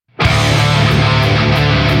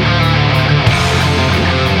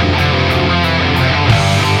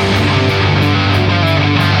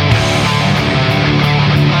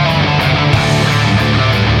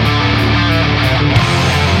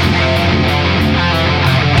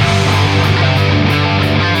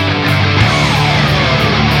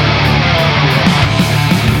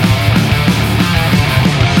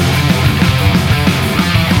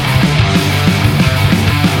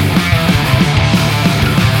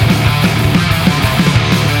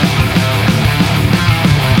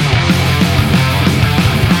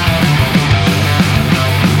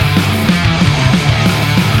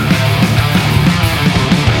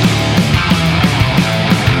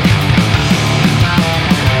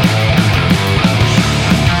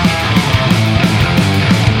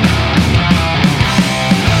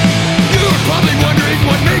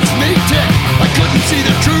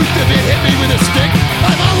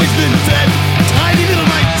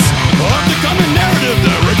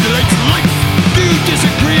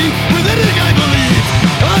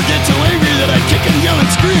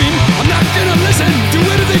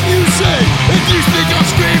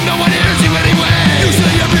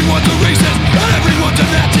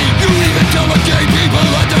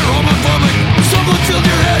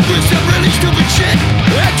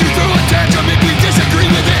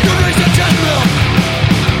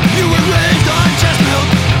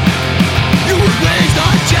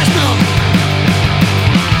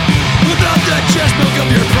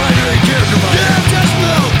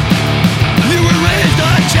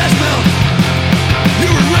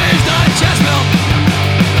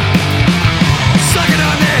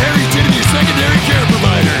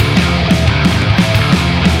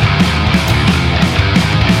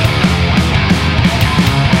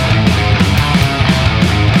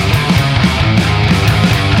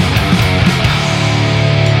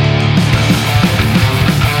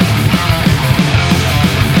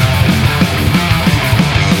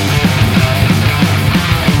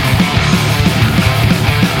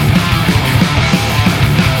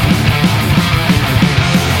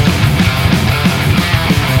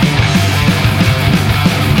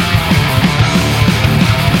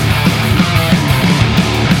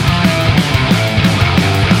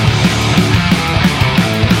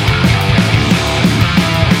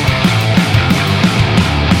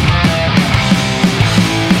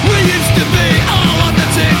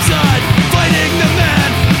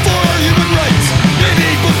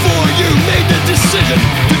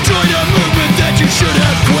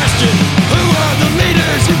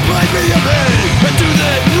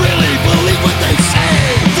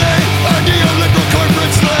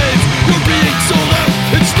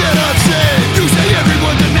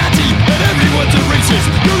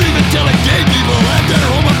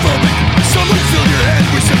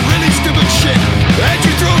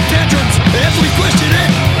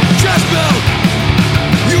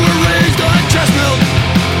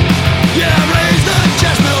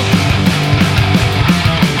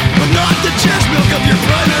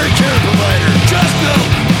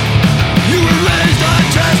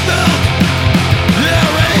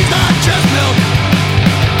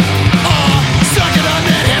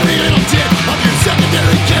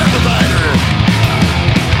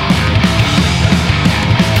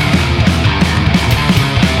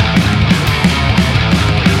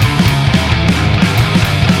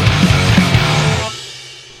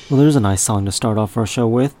Well, there's a nice song to start off our show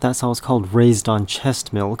with. That song's called Raised on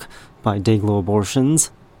Chest Milk by Dayglow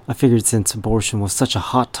Abortions. I figured since abortion was such a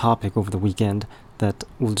hot topic over the weekend that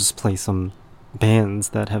we'll just play some bands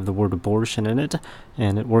that have the word abortion in it,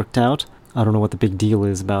 and it worked out. I don't know what the big deal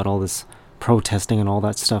is about all this protesting and all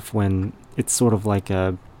that stuff when it's sort of like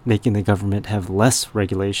making the government have less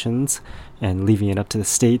regulations and leaving it up to the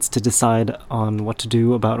states to decide on what to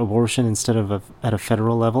do about abortion instead of at a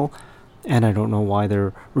federal level. And I don't know why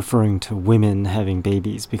they're referring to women having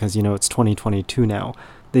babies, because, it's 2022 now.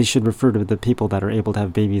 They should refer to the people that are able to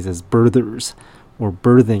have babies as birthers or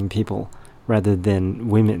birthing people rather than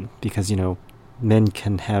women, because, men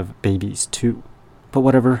can have babies too. But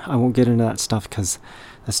whatever, I won't get into that stuff because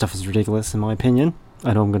that stuff is ridiculous in my opinion.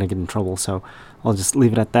 I know I'm going to get in trouble, so I'll just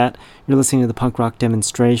leave it at that. You're listening to the Punk Rock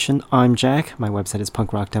Demonstration. I'm Jack. My website is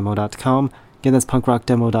punkrockdemo.com. Again, that's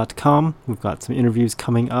punkrockdemo.com. We've got some interviews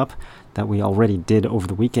coming up that we already did over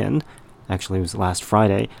the weekend. Actually, it was last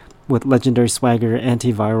Friday, with Legendary Swagger,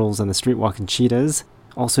 Antivirals, and the Streetwalking Cheetahs.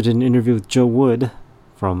 Also did an interview with Joe Wood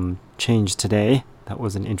from Change Today. That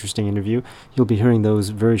was an interesting interview. You'll be hearing those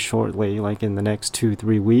very shortly, like in the next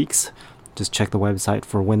 2-3 weeks. Just check the website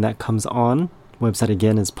for when that comes on. Website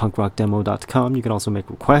again is punkrockdemo.com. You can also make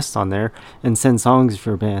requests on there and send songs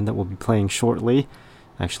for your band that we'll be playing shortly.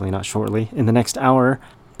 Actually, not shortly, in the next hour.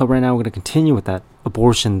 But right now we're going to continue with that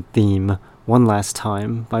abortion theme one last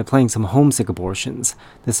time by playing some Homesick Abortions.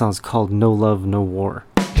 This song's called No Love, No War.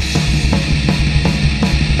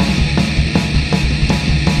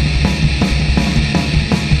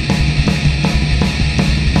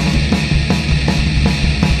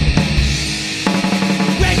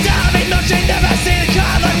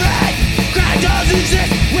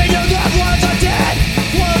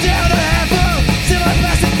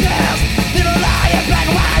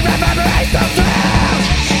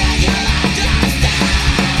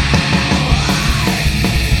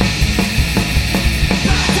 Don't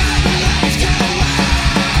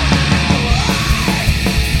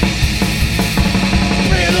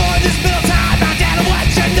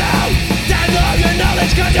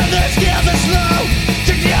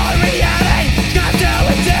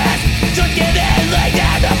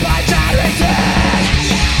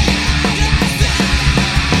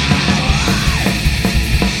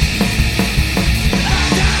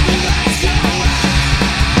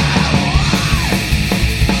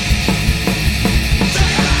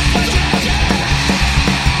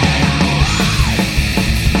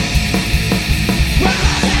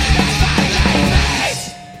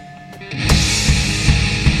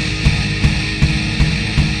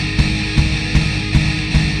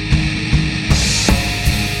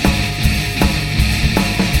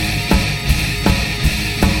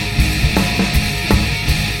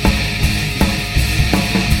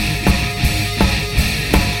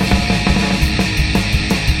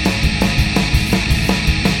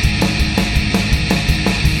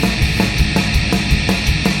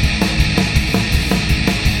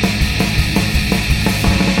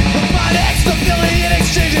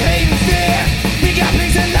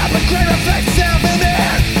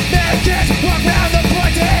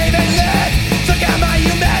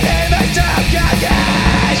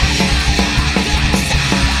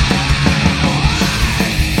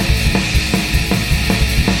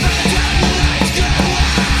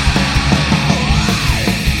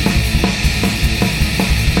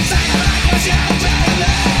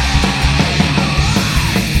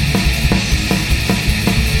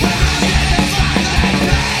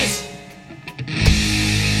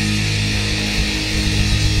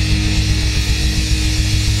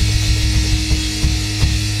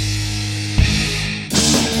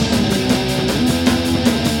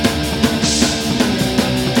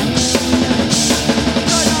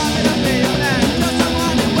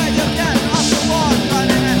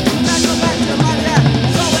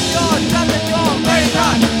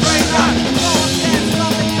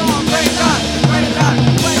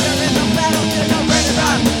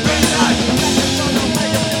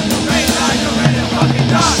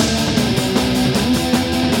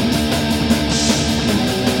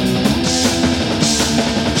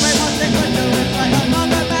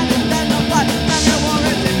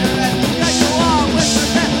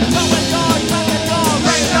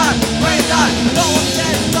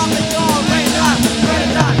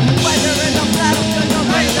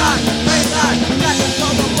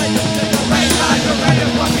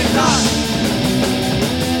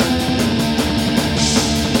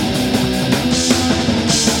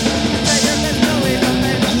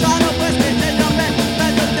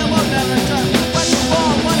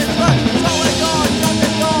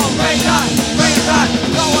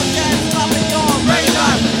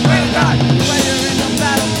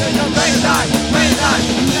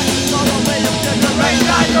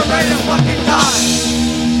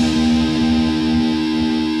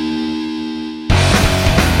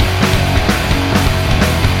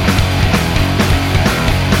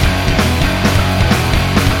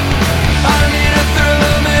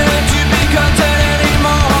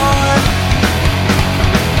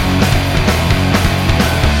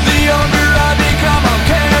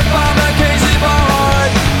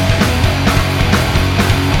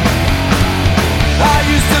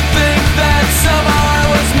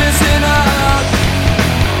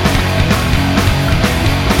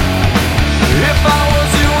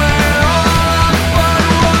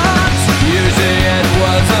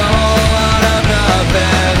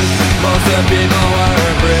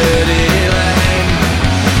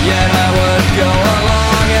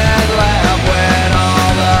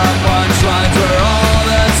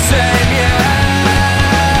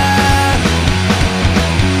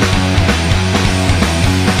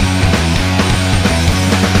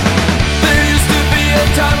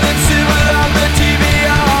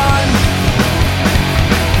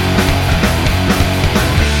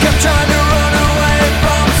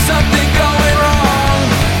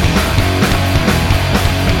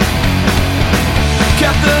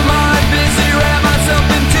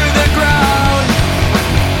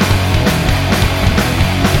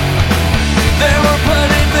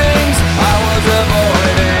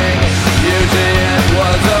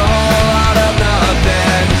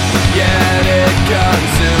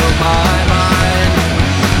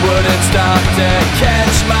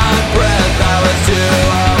my breath. I was too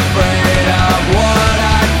afraid of what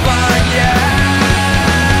I'd find, yeah.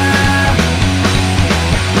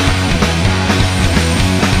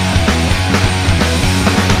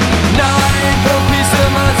 9 for peace of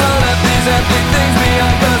mind, so I left these empty things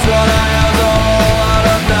behind, 'cause what I have is a whole lot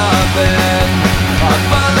of nothing. I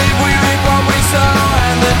finally we reap what we sow,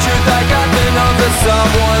 and the truth I got to know that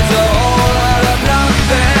someone's a whole lot of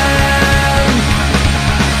nothing.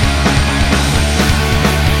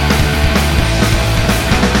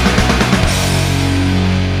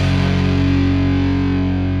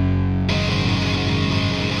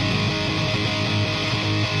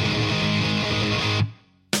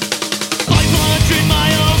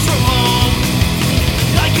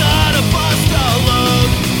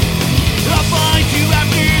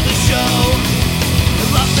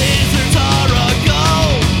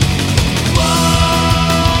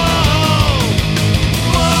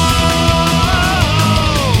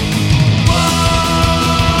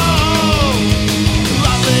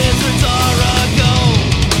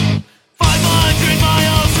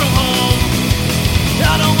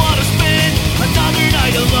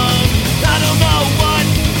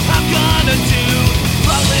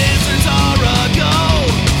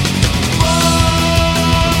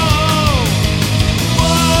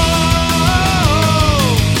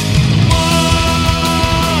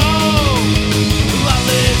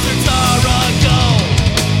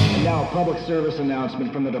 Service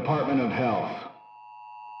announcement from the Department of Health.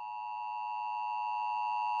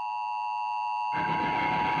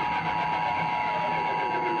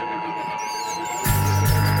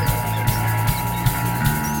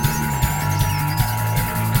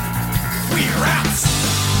 We rats!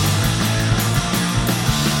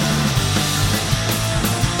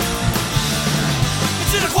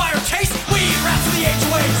 It's an acquired taste. We rats in the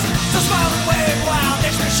HOAs. So smile and wave while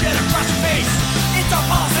there's no shit across your face. It's our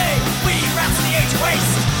policy. We rats in the HOAs.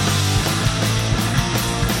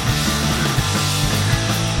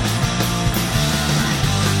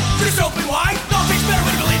 Just open wide. Nothing's better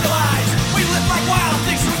when you believe the lies. We live like wild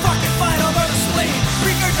things. We fucking fight over the spleen.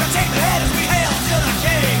 Regurgitate the head as we hail to the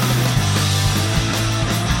king.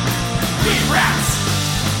 We rats.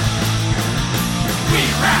 We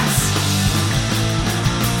rats.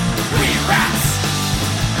 We rats.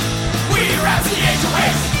 We rats in the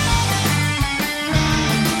HOAs.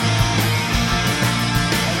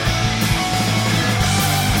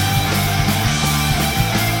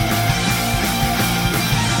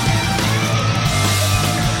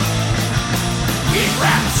 We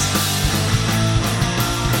rats.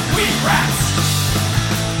 We rats.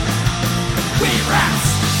 We rats.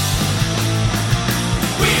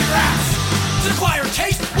 We rats. To acquire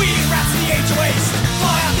taste, we rats in the HOAs.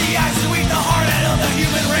 Fly out the eyes to eat the heart out of the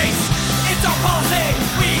human race. It's our policy.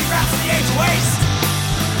 We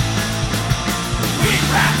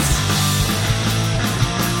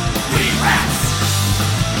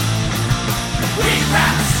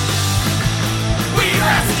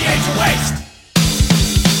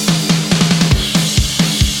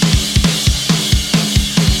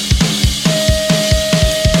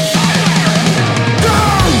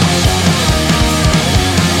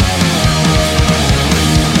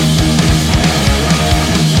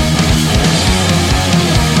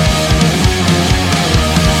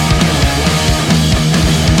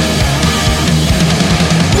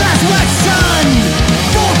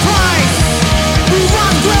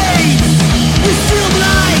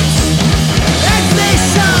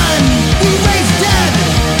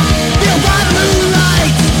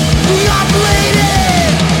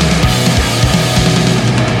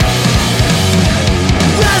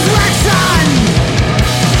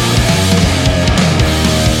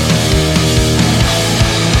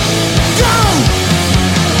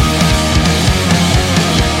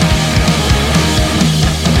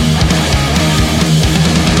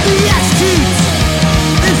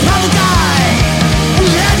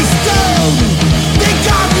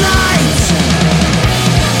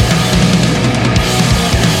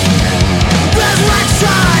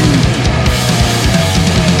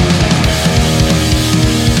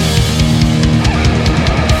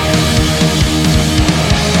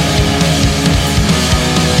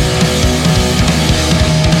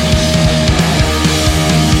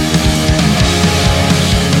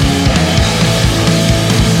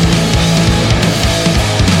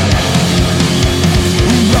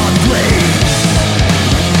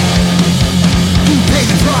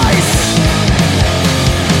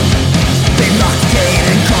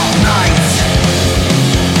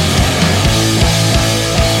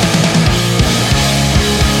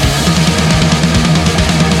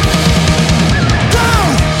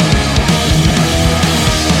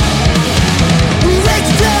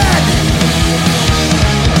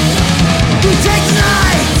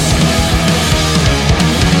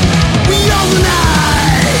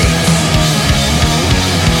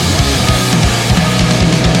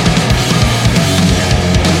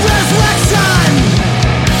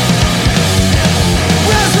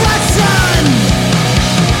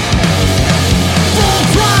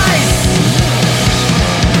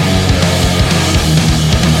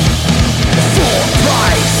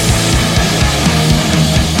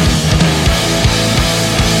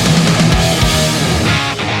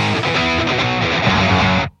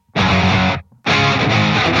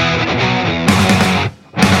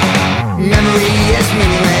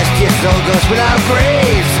meaningless, just old ghosts without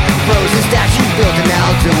graves. Frozen statues built to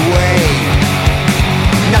melt away.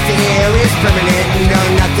 Nothing here is permanent, no,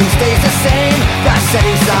 nothing stays the same. The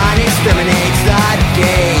setting sun exterminates the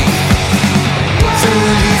day.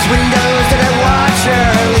 Through these windows did I watch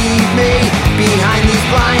her leave me? Behind these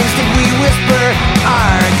blinds did we whisper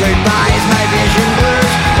our goodbyes? My vision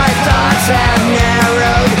blurs, my thoughts have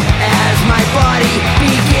narrowed as my body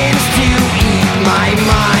begins to eat my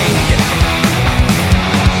mind.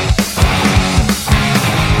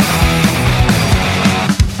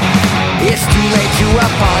 It's too late to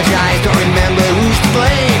apologize, don't remember who's to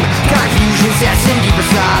blame. Confusion sets in deeper,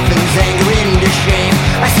 softens anger into shame.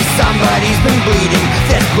 I see somebody's been bleeding,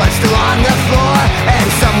 there's blood still on the floor, and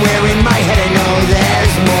somewhere in my head I know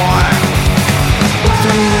there's more.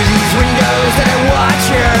 Through these windows did I watch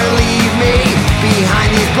her leave me? Behind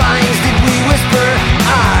these blinds did we whisper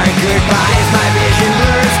our goodbyes? My vision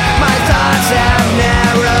blurs, my thoughts have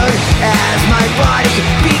narrowed as my body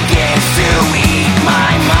begins to eat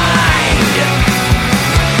my mind.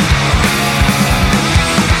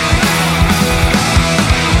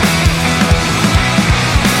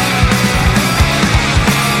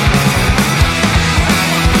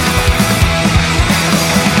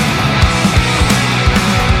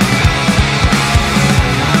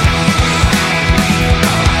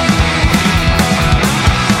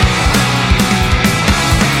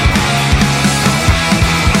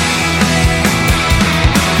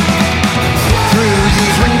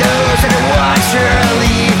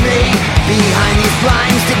 Behind these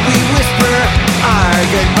blinds did we whisper our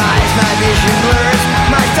goodbyes? My vision blurs,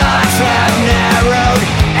 my thoughts have narrowed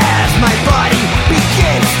as my body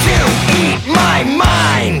begins to eat my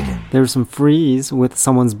mind. There's some Freeze with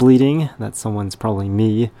Someone's Bleeding. That someone's probably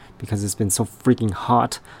me, because it's been so freaking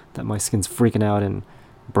hot that my skin's freaking out and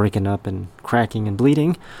breaking up and cracking and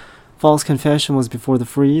bleeding. False Confession was before the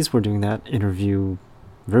Freeze. We're doing that interview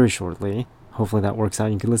very shortly. Hopefully that works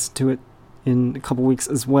out. You can listen to it in a couple weeks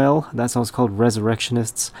as well. That song's called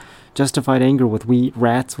Resurrectionists. Justified Anger with We Eat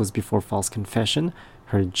Rats was before False Confession.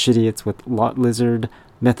 Heard Shitiots with Lot Lizard.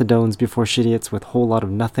 Methadones before Shitiots with Whole Lot of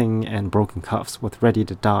Nothing. And Broken Cuffs with Ready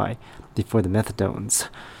to Die before the Methadones.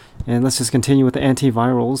 And let's just continue with the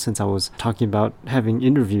Antivirals, since I was talking about having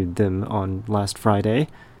interviewed them on last Friday.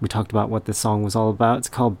 We talked about what this song was all about. It's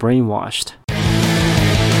called Brainwashed.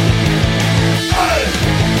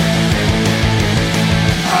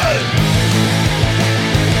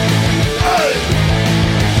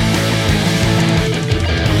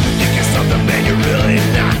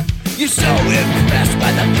 You're so impressed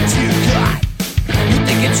by the things you got. You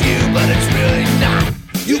think it's you, but it's really not.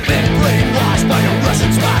 You've been brainwashed by a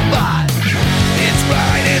Russian spy bot. It's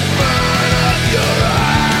right in front of your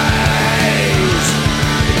eyes.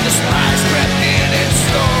 The spies crept in and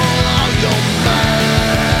stole all your minds.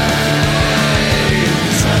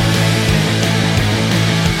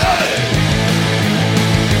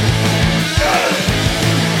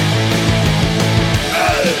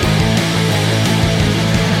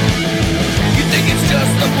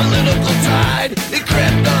 Just the political tide, it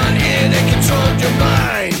crept on in and controlled your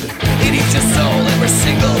mind. It eats your soul every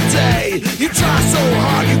single day. You try so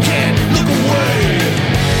hard you can't look away.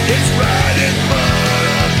 It's right in front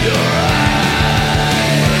of your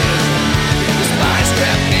eyes. The spies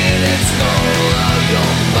crept in and stole all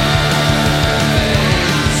your minds.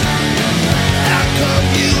 How come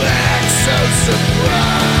you act so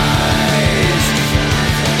surprised?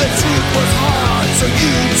 The truth was hard, so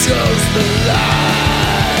you chose the lies.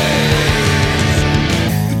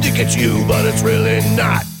 You think it's you, but it's really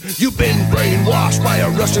not. You've been brainwashed by a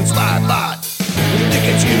Russian spy bot. You think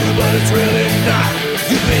it's you, but it's really not.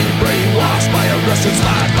 You've been brainwashed by a Russian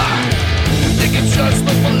spy bot. You think it's just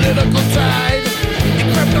the political tide. It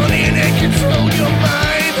crept on in and controlled your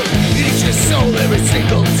mind. It eats your soul every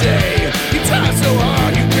single day. You try so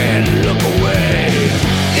hard you can't look away.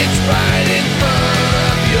 It's right in front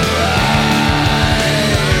of your eyes.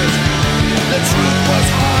 The truth was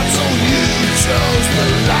hard, so you chose the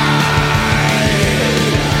lie.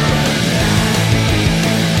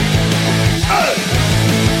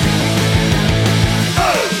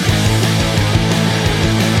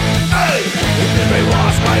 You've been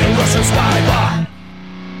brainwashed by a Russian spy bot.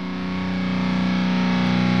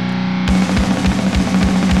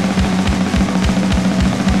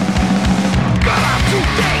 Got out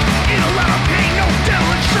today in a lot of pain, no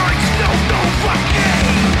dental insurance, no fucking.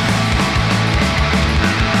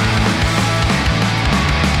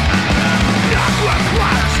 Knock like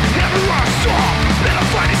liars, everyone I saw. Better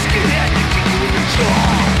find a skinhead to kick you in the jaw.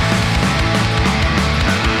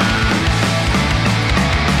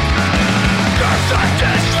 Dark side to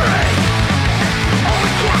the street.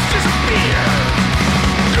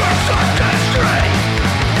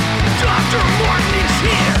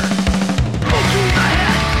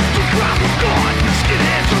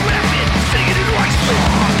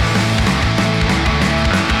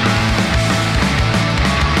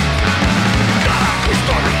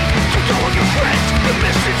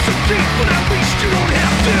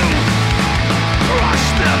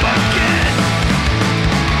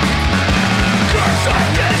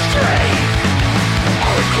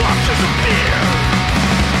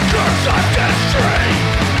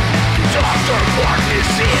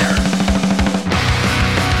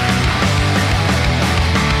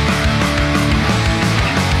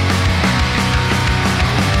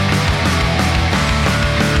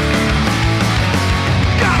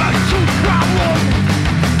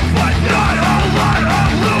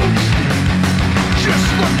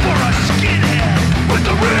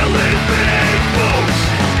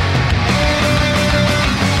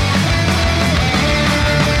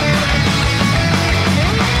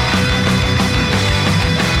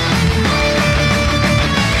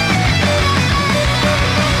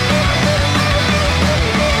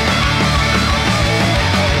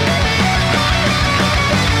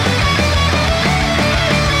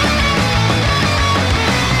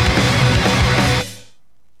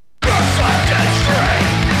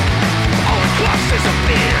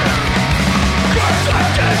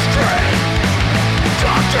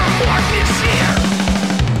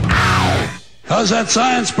 How's that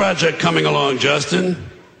science project coming along, Justin?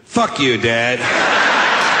 Fuck you, Dad.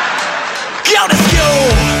 Go to school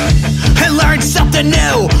and learn something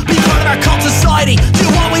new. Be part of our cult society. Do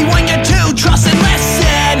what we want you to. Trust and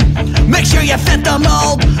listen. Make sure you fit the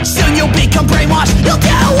mold. Soon you'll become brainwashed. You'll do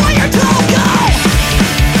what you're told. Go!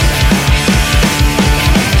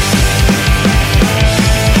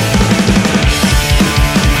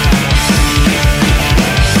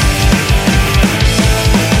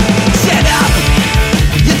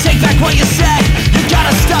 What you said, you gotta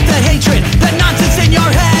stop that hatred, that nonsense in your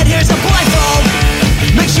head. Here's a blindfold,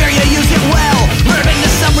 make sure you use it well. Learn into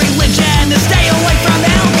some religion to stay away from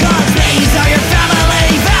hell, cause these are your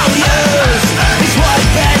family values. It's what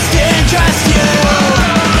best interests you.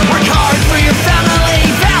 Work hard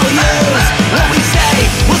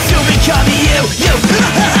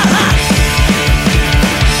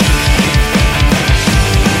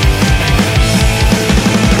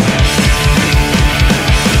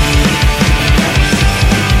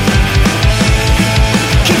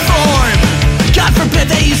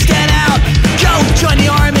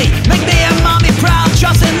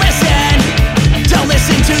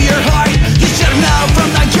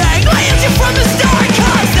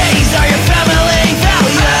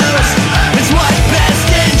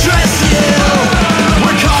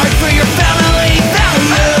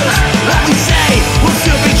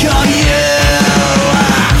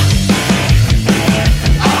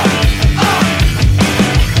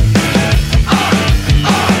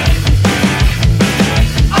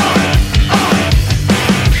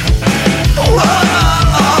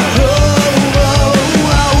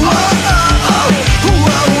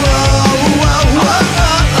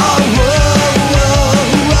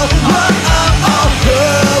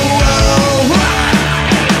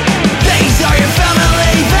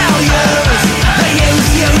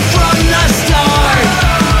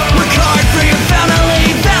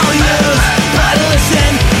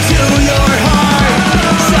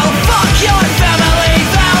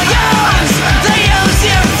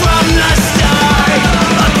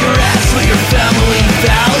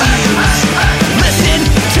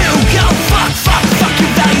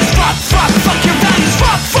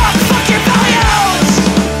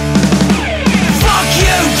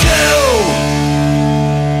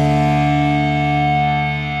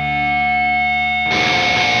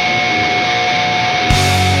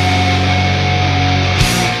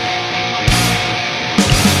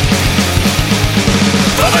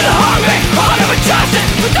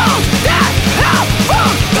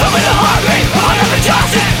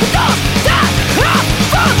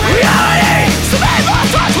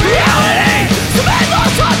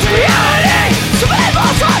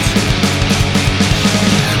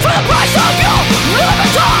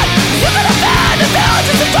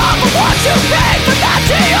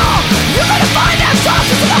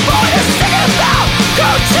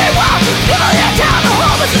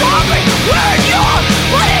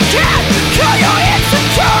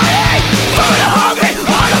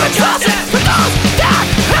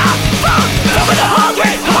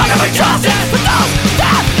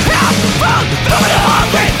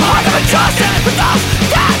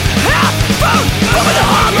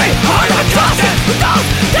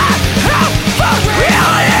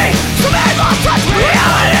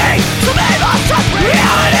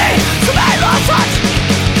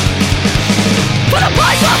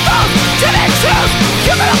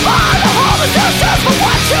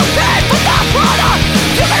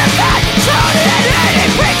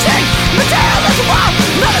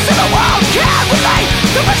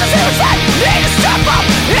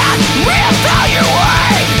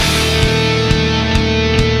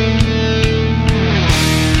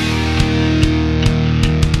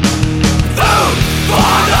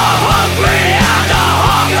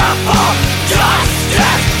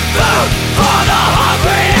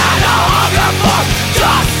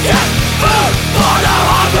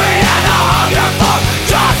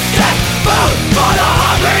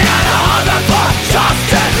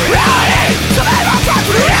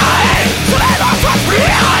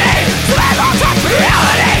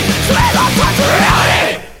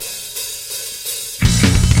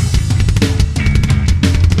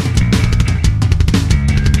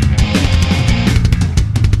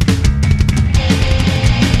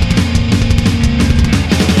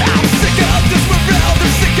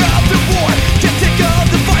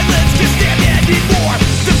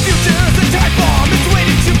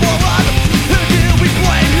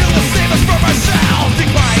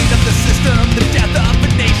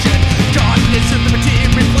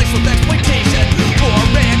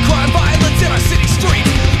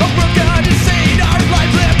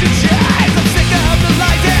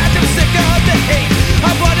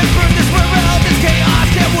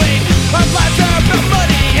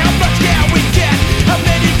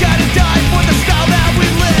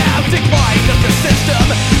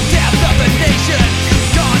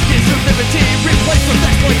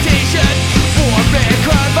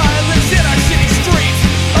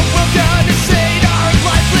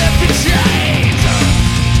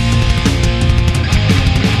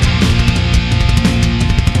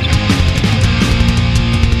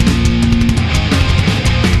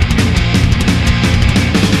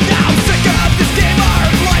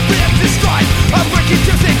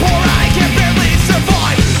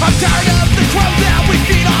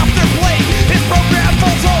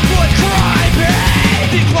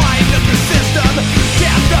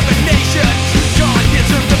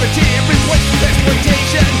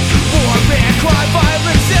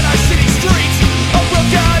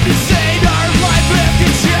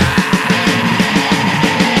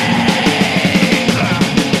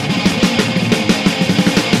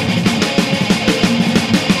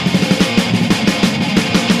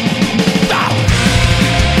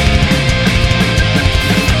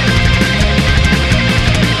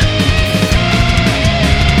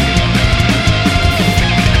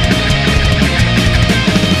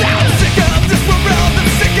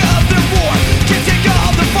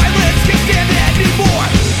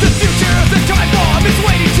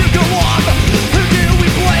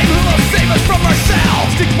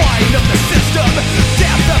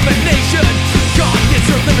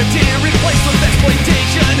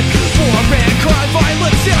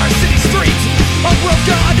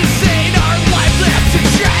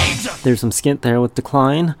There's some Skint there with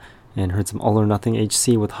Decline, and heard some All or Nothing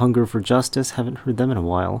HC with Hunger for Justice. Haven't heard them in a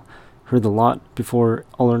while. Heard The Lot before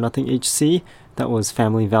All or Nothing HC. That was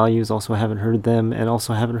Family Values. Also haven't heard them, and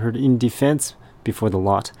also haven't heard In Defense before The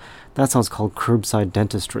Lot. That song's called Curbside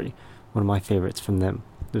Dentistry. One of my favorites from them.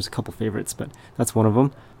 There's a couple favorites, but that's one of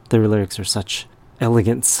them. Their lyrics are such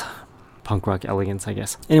elegance. Punk rock elegance, I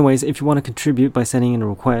guess. Anyways, if you want to contribute by sending in a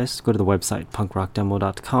request, go to the website,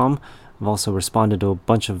 punkrockdemo.com. I've also responded to a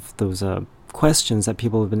bunch of those questions that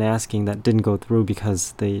people have been asking that didn't go through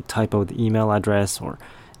because they typo the email address, or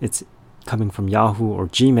it's coming from Yahoo or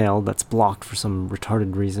Gmail that's blocked for some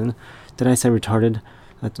retarded reason. Did I say retarded?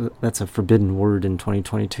 That's a forbidden word in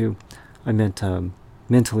 2022. I meant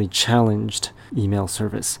mentally challenged email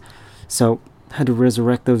service. So, had to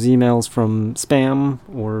resurrect those emails from spam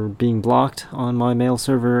or being blocked on my mail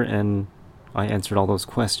server, and I answered all those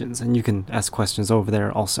questions. And you can ask questions over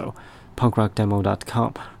there also.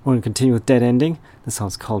 punkrockdemo.com. We're going to continue with Dead Ending. This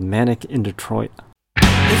song's called Manic in Detroit.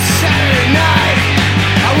 It's Saturday night,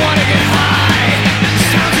 I wanna get high.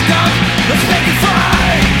 Sounds of dumb, let's make it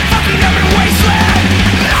fly. Fucking every wasteland.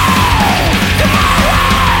 No! Tomorrow!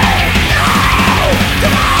 No!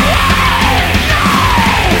 Tomorrow! No!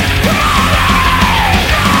 Tomorrow!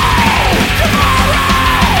 No! Tomorrow!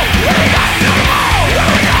 What do we got tomorrow? What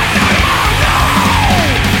do we got tomorrow? No!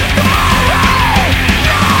 Tomorrow! No!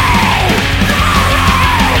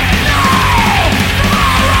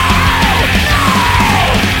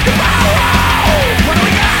 Tomorrow! No! What do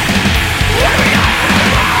we got? What do we got?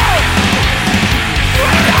 What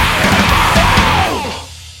do we got?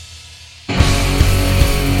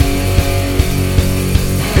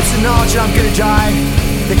 It's the knowledge I'm gonna die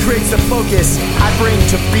that creates the focus I bring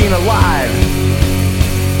to being alive.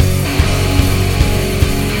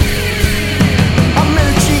 I'm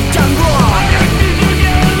energy done wrong.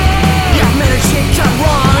 Yeah, I'm energy done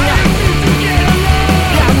wrong.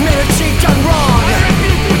 Yeah, I'm energy done wrong.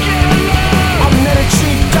 I'm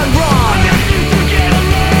energy done wrong.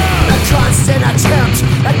 A constant attempt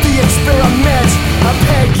at the experiment. A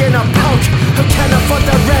pig and a punk who can't afford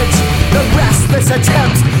the rent. The restless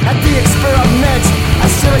attempt at the experiment. A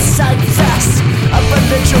suicide fest of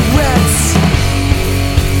belligerence.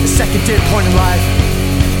 The second data point in life.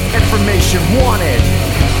 Information wanted.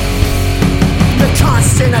 The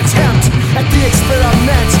constant attempt at the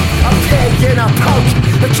experiment. A pig and a punk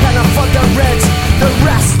who can't afford the rent. The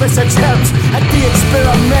restless attempt at the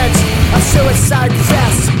experiment. A suicide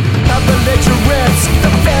vest of belligerence.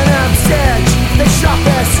 The phantom's edge. The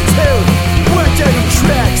sharpest tooth. We're dirty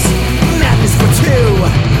tricks. Madness for two.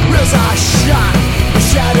 Reels are shot. The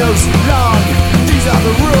shadows long. These are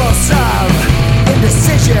the rules of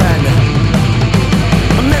indecision.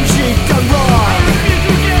 I'm energy gone wrong.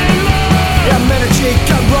 I'm energy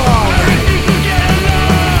gone wrong.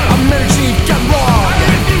 I'm energy gone wrong.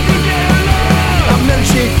 I'm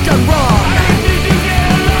energy gone wrong.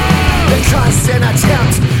 The constant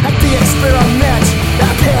attempt at the experiment. A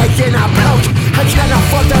pig in a poke. I can't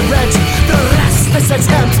afford the rent. The restless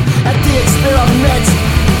attempt at the experiment.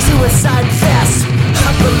 Suicide vest.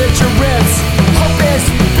 I'm belligerence. Hope is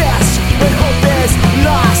best when hope is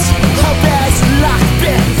lost. Hope is locked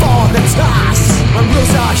before the toss. My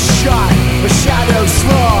rules are shot, the shadows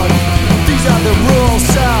long. These are the rules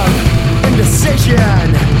of indecision.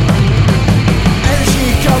 Energy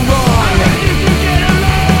gone wrong.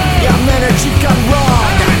 Yeah, I'm energy gone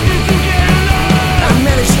wrong. I'm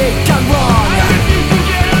energy gone wrong.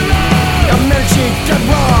 I'm energy gone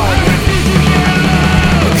wrong.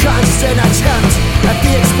 A constant attempt at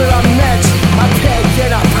the experiment. A pig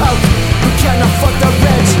and a poke who can't afford the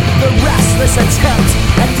rent. The restless attempt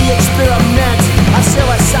at the experiment. A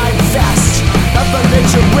suicide vest of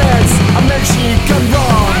belligerence. I'm energy gone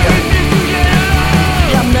wrong.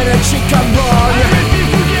 Yeah, I'm energy gone wrong.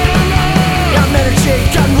 Yeah, I'm energy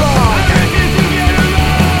gone wrong.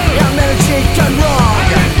 Yeah, I'm energy gone wrong.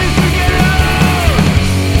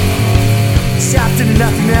 Sapped into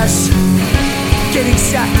nothingness. Getting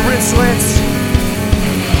sapped for insolence.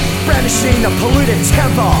 Brandishing the polluted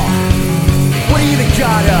temple. What are you the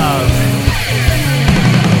god of?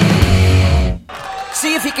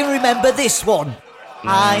 See if you can remember this one.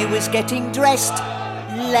 I was getting dressed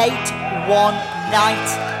late one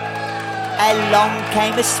night. Along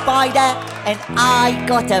came a spider and I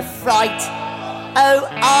got a fright. Oh,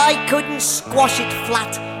 I couldn't squash it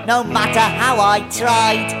flat, no matter how I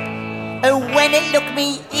tried. Oh, when it looked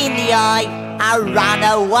me in the eye, I ran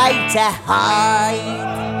away to hide.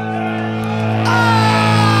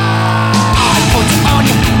 I put on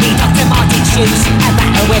the Dr. Martin shoes and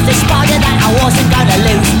ran with the spider that I wasn't gonna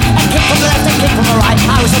lose. And kick from the left and kick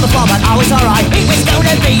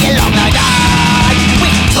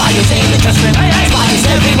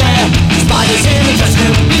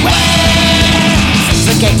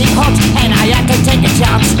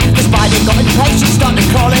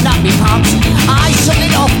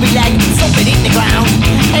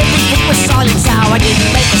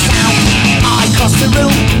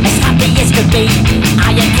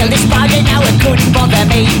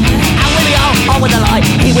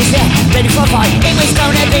was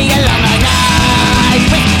gonna be a long, long night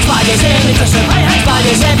with spiders in the dressing room,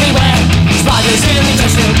 spiders everywhere, spiders in the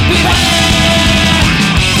dressing room, beware.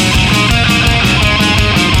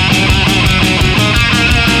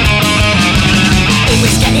 It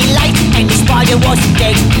was getting late and the spider wasn't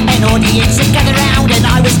dead. An audience had gathered round and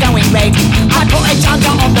I was going red. I put a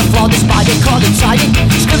plunger on the floor, the spider crawled inside it,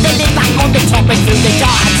 screwed the lid back on the top and threw the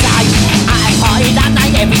dart outside. At a party that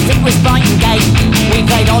night everything was bright and gay. We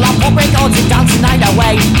played all our pop records and danced the night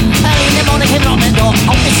away. Early in the morning came knocked the door,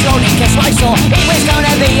 on this rolling guess what I saw? It was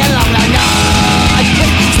gonna be a long, long night.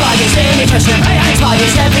 Spiders in the dressing room,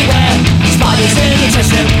 spiders everywhere, spiders in the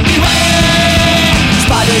dressing room, beware.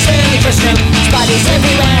 Spiders in the dressing room, spiders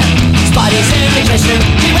everywhere, spiders in the dressing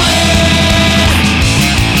room, beware.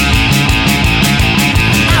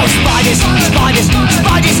 Oh, spiders, spiders,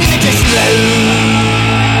 spiders in the dressing room.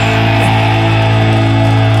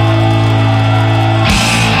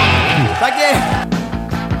 Thank you.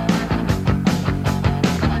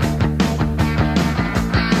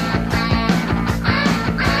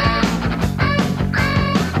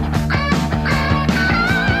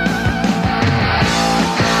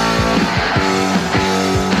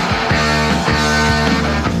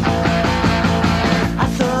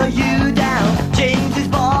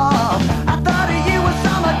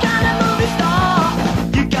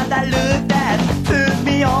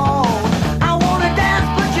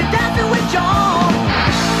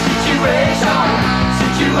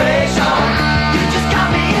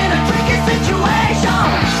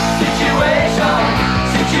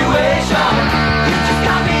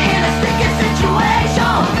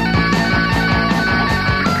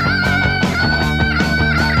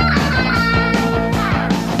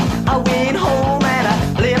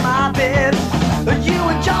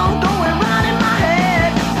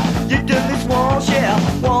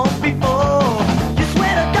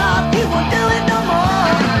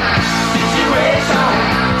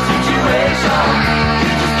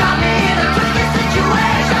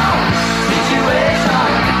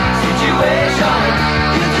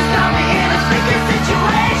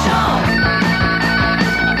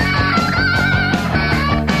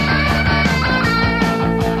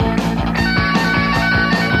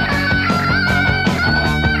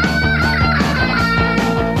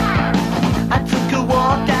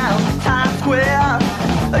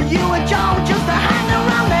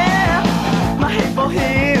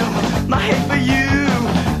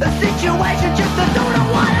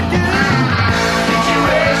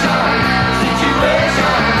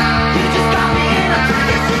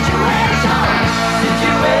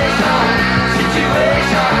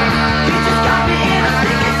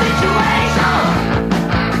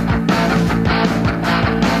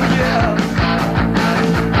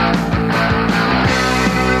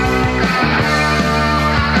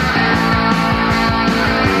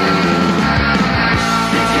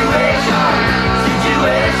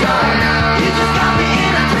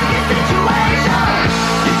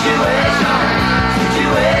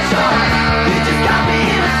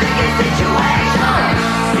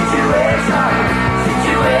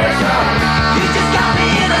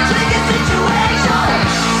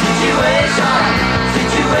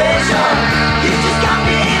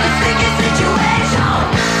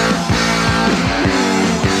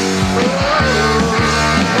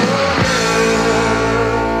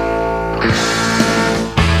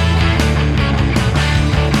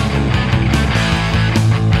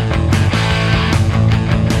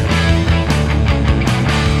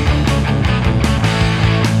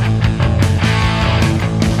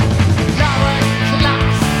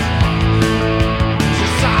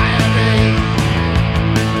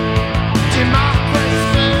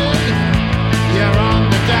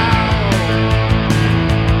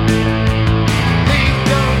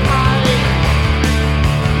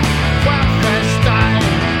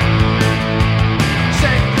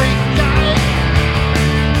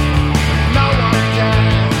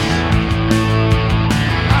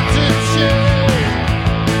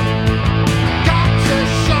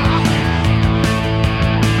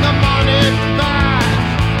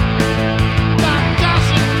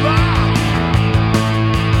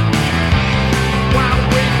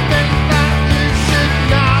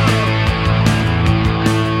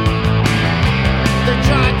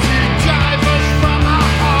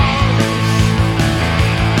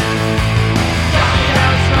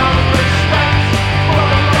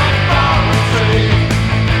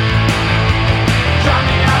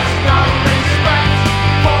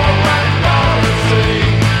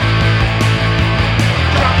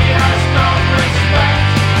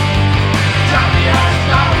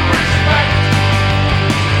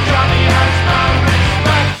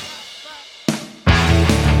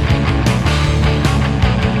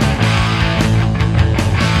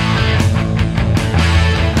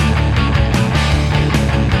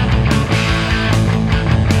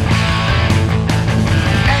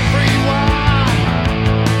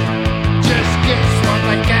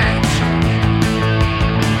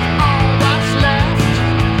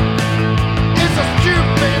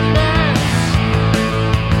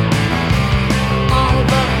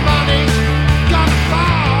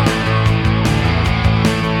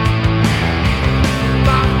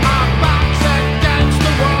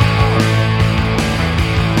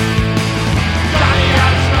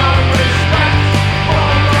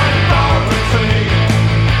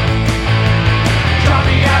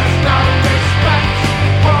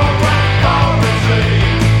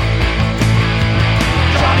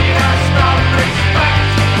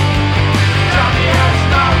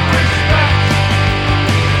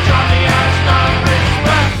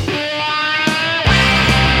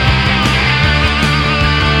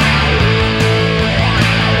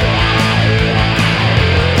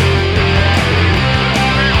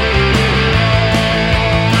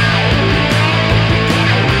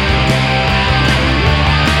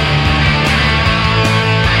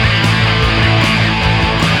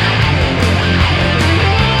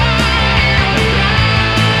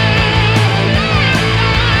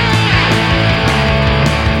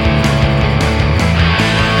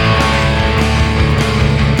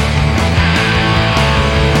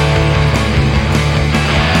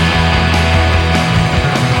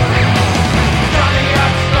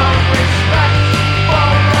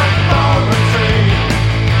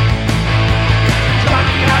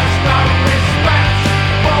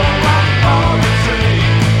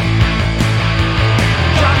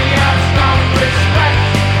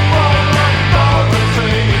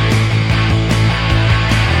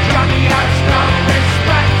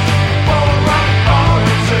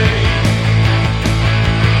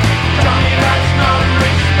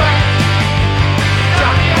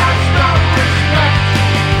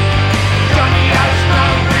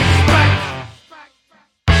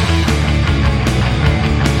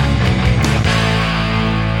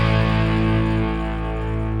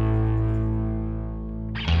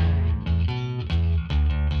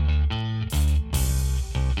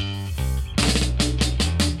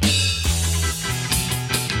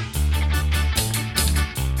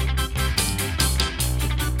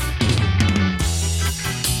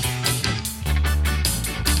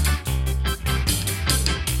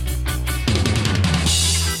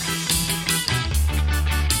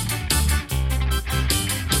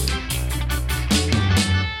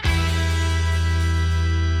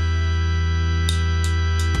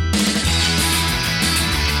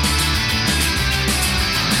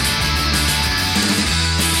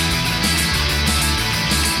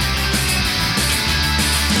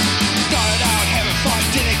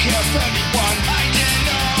 anyone. I didn't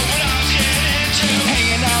know what I was getting into.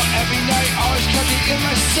 Hanging out every night, always kept you in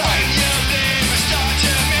my sight. You leave, I start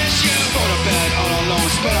to miss you. Go to bed all alone,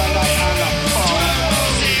 spend all night on the phone. Tomorrow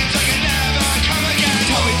seems like it never come again.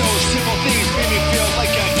 Tell me those simple things made me feel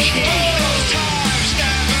like a king. All those times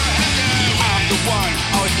never happened. I'm the one,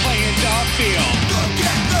 always playing the field. Look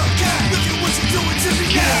at what you're doing to me.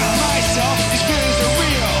 Kidding myself, these feelings are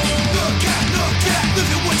real. Look at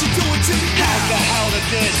what you're doing to me. How the hell did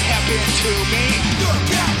this happen to me?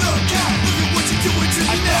 Look at what you're doing to me.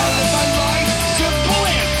 I thought I lived my life simple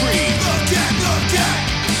and free. Look at.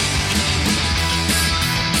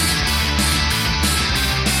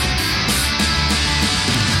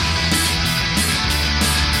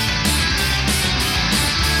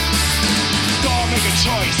 Don't make a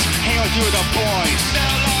choice, hang with you the boys.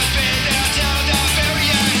 Now Lord's been there till the very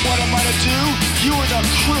end. What am I to do? You are the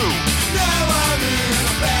crew. Now I'm in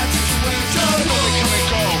a bad situation. Know they come and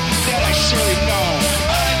go, that I surely know.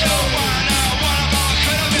 I don't wanna, what I'm all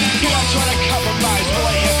could have been. You're not trying to compromise, well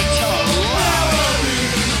I have to tell a lie. Now I'm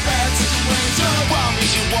in a bad situation. While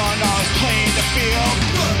music one, I was playing the field.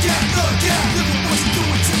 Look at what you're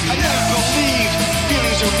doing to me. I never believed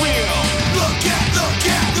feelings are real. Look at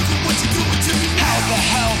what you're doing to me. How the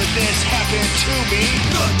hell did this happen to me?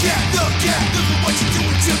 Look at what you're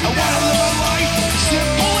doing to me. I wanna live my life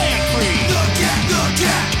simple and free. Look at.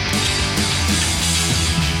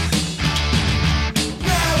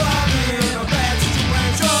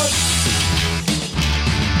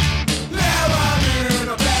 Now I'm in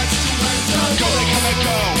a bad situation. Go, they come and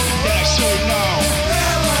go, that I should know.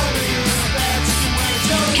 Now I'm in a bad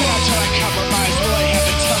situation. Can I try to compromise? Will I have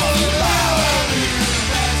to tell a lie?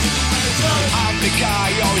 I'm the guy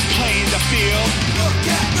always playing the field. Look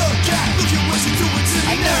at what you're doing to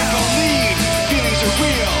me. I never believed feelings are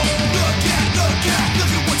real. Look at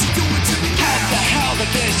what you're doing to me. How the hell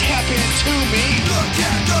did this happen to me? Look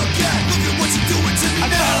at what you're doing to me. I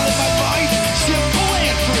thought I lived my life simple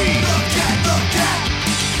and free. Look at.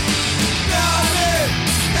 Now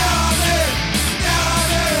I'm in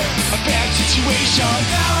a bad situation.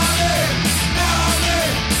 Now I'm in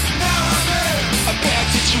a bad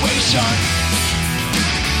situation.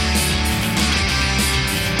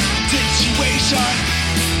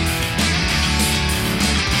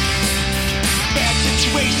 Bad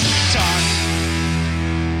situation.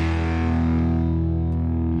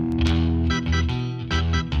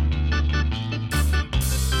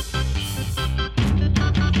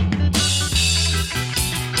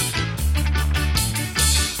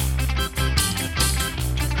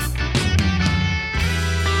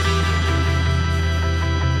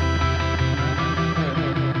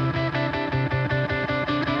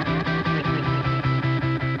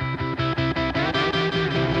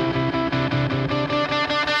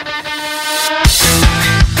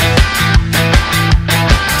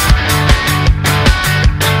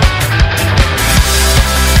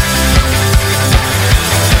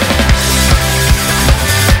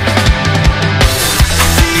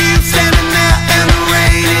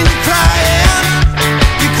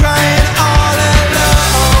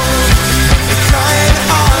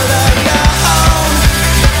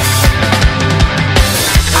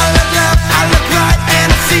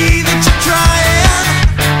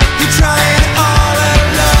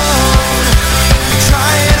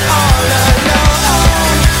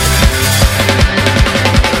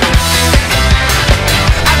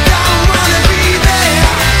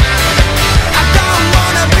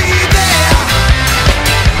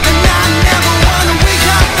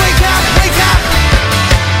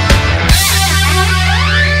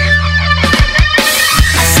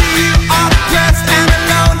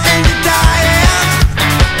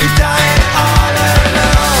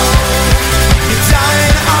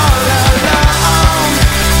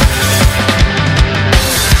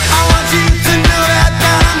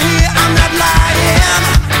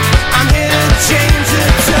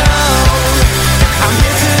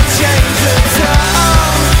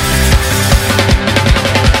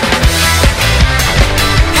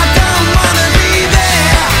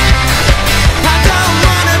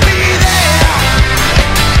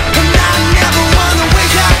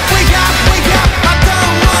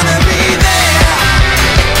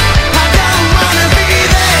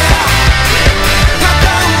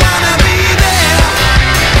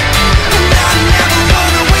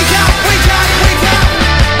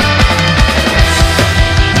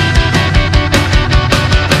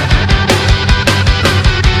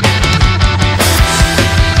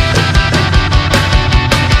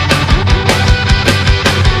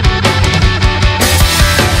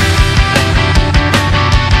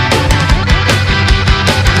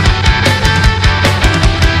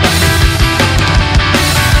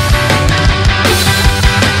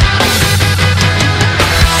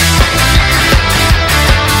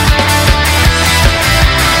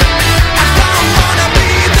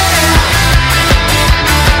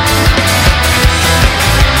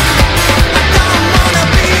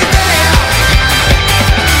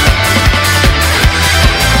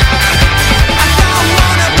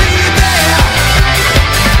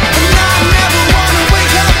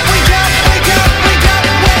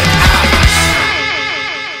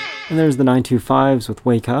 there's the 925s with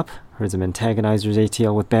Wake Up. Heard some Antagonizers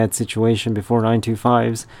ATL with Bad Situation before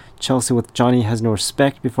 925s. Chelsea with Johnny Has No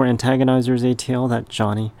Respect before Antagonizers ATL. That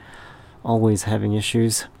Johnny, always having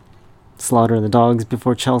issues. Slaughter and the Dogs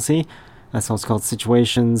before Chelsea. That song's called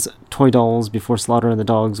Situations. Toy Dolls before Slaughter and the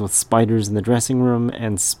Dogs with Spiders in the Dressing Room.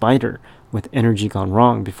 And Spider with Energy Gone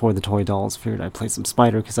Wrong before the Toy Dolls. Figured I'd play some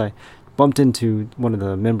Spider because I bumped into one of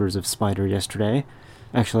the members of Spider yesterday.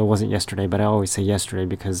 Actually, it wasn't yesterday, but I always say yesterday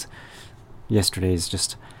because yesterday is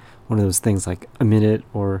just one of those things like a minute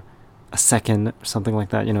or a second or something like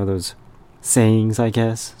that. You know, those sayings, I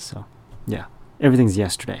guess. So, yeah, everything's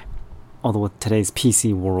yesterday. Although with today's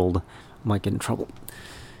PC world, I might get in trouble.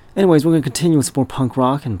 Anyways, we're going to continue with some more punk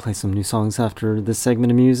rock and play some new songs after this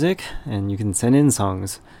segment of music. And you can send in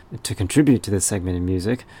songs to contribute to this segment of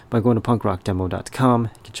music by going to punkrockdemo.com.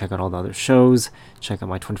 You can check out all the other shows. Check out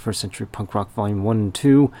my 21st Century Punk Rock Volume 1 and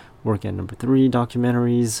 2, Work at Number 3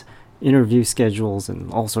 documentaries, interview schedules,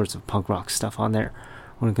 and all sorts of punk rock stuff on there.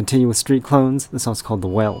 We're going to continue with Street Clones. This song's called The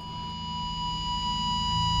Well.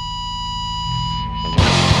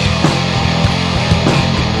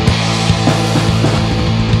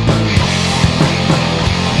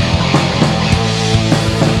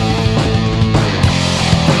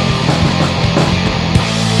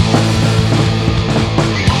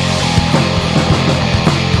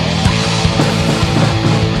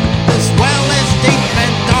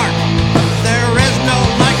 There is no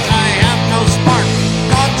light, I have no spark.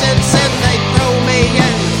 Gods and sin, they throw me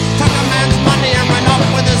in.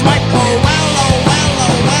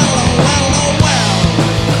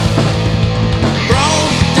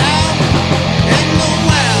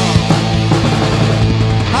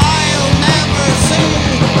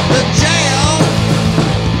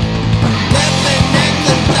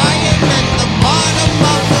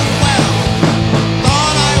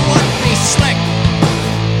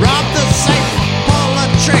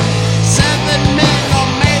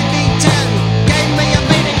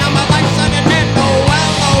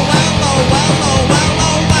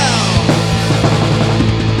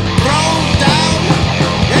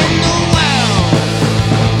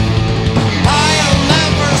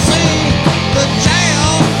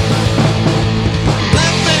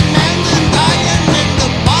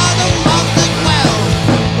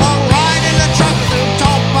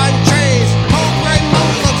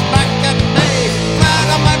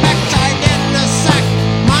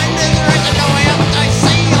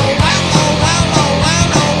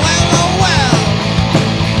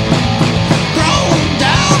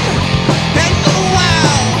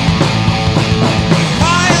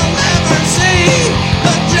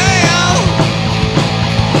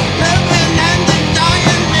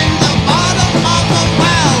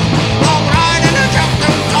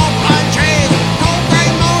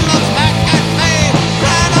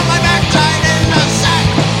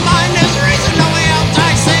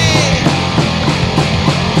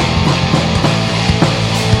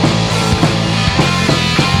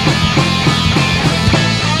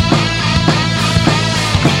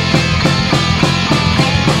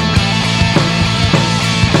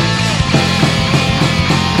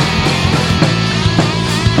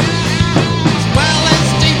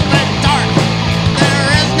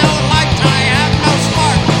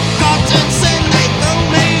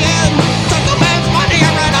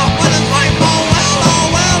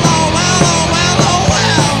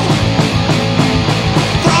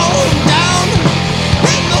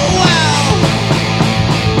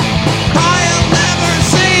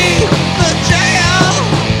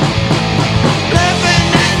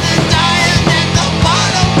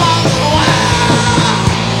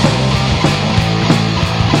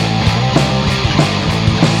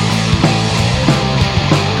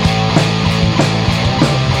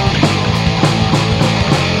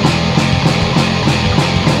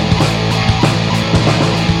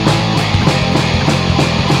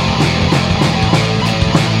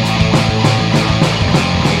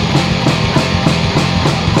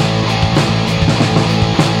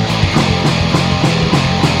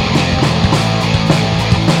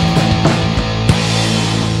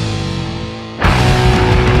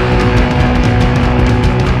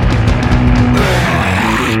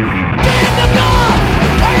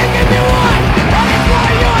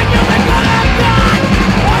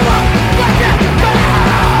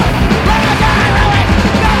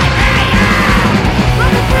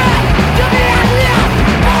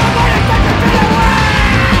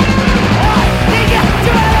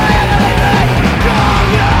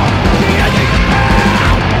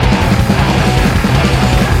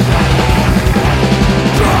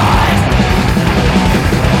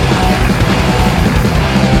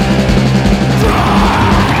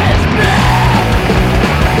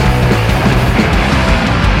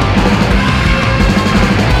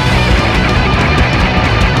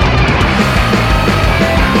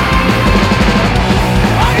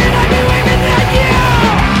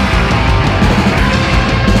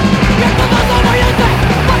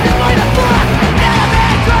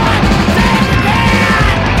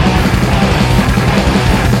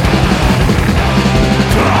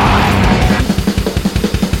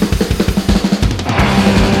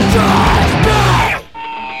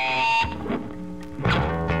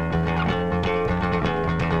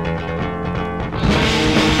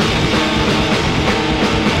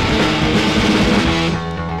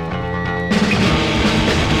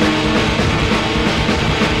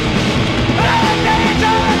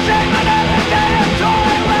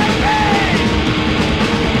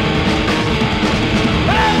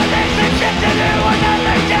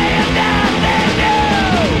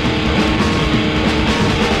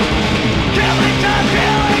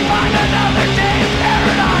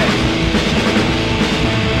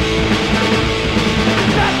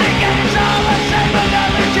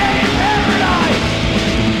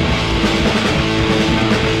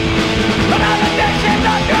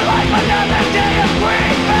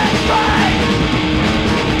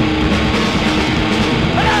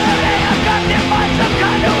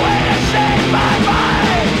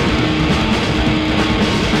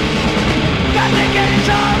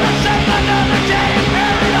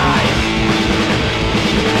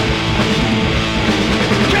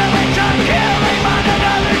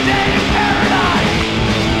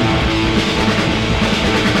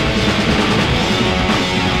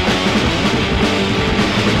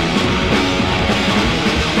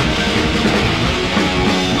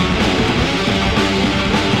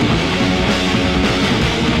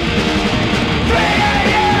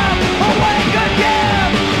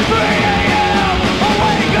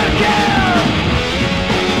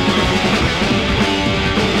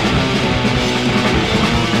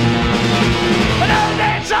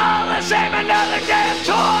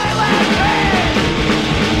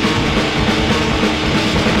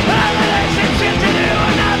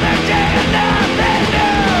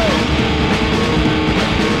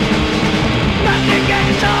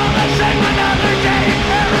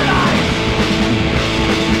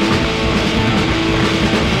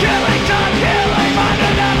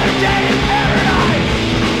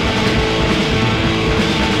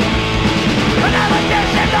 Another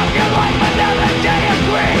edition of your life, another day of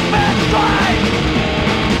grief and strife.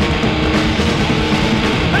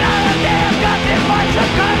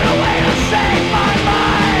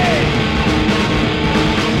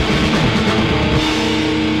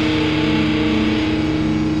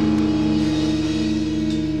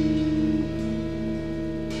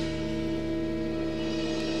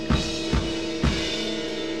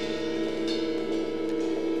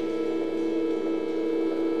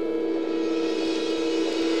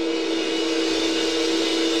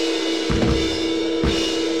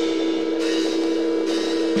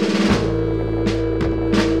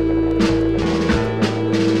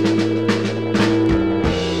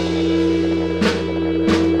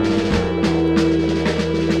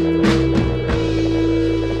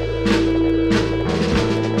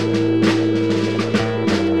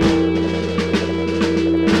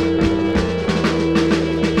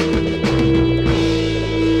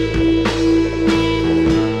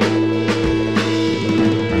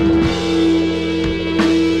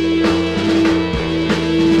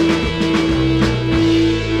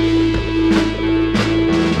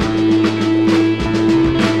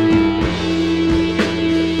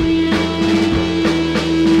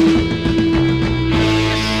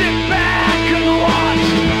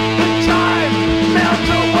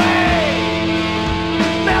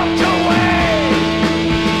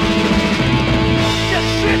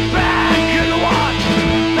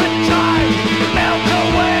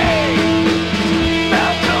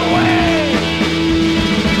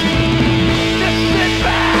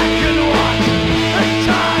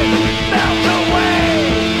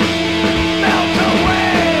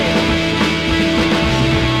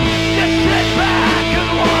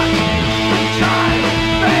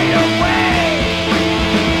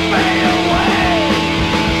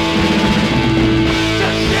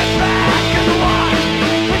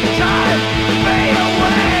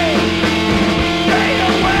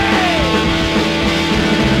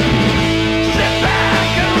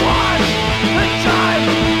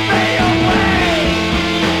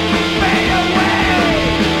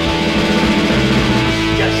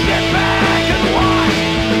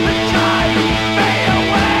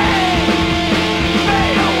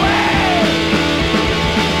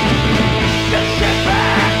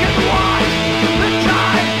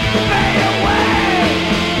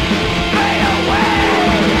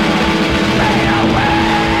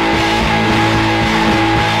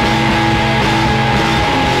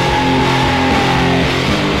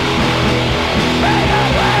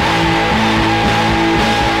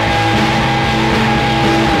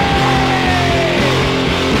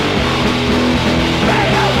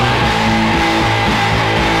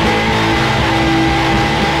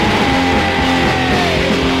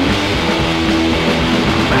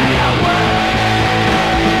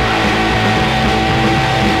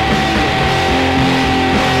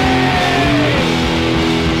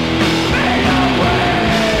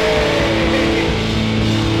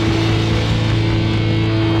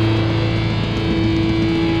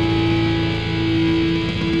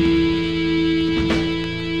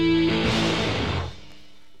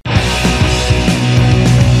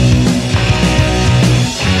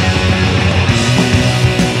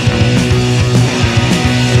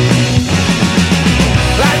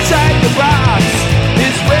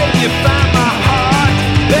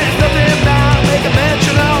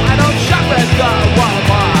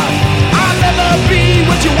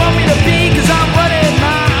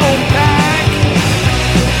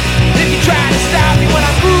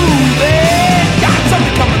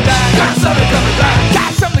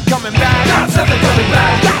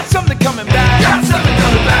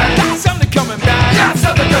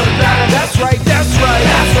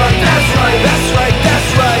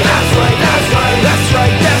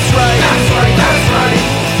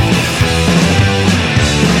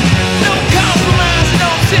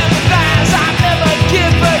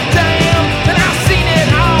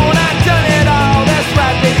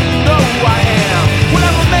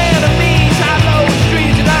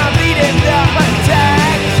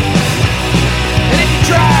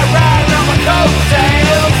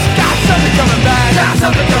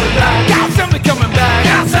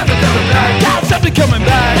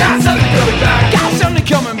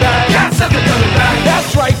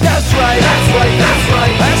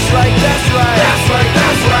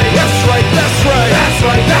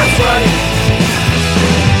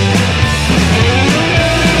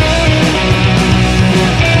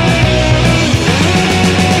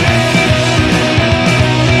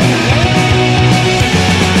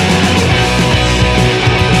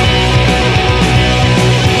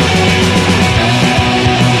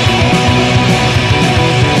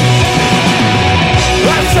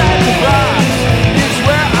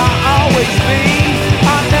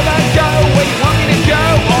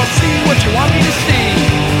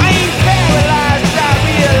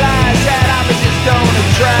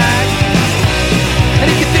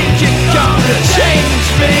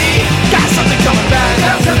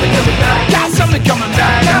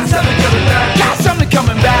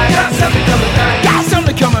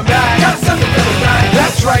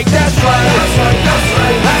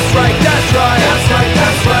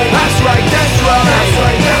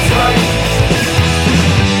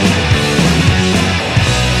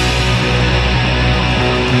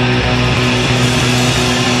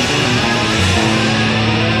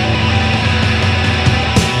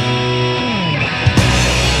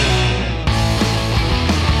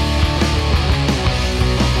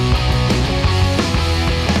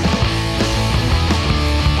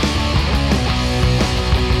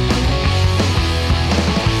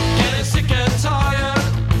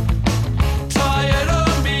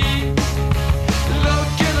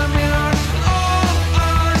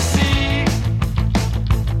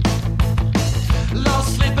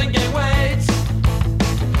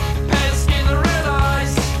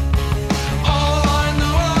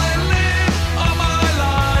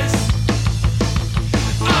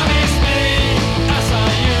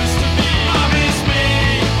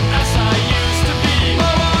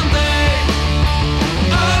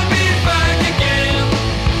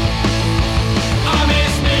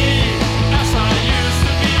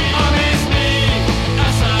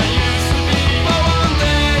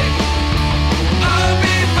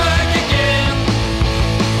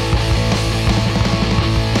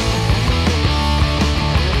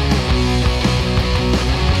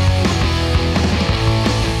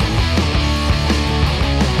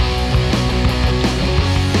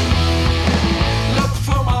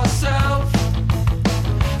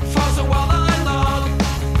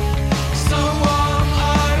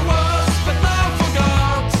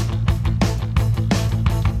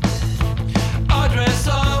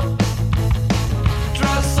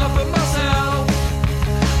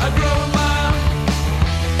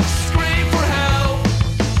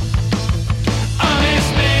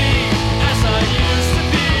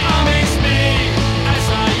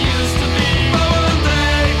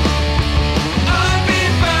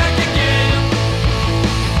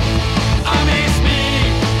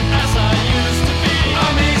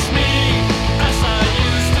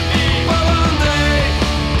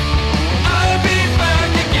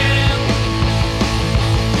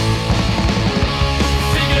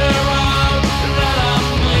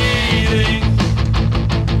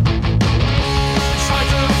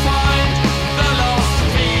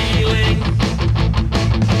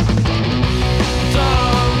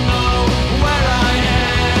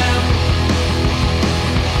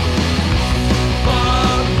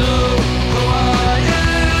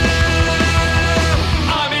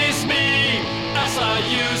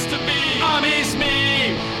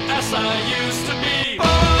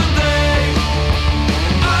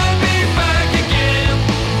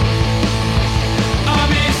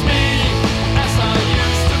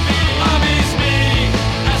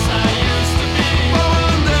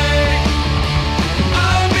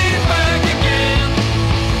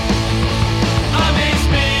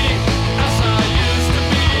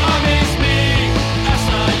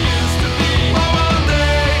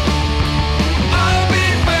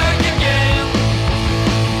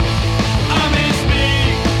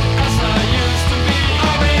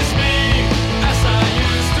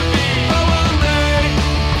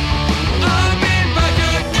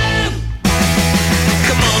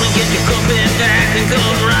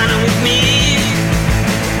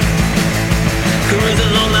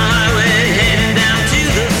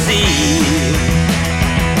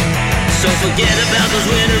 Forget about those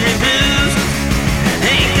wintry blues.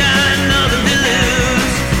 Ain't got nothing to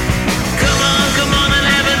lose. Come on and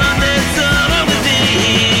have another summer with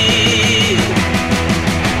me.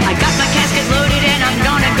 I got my casket loaded and I'm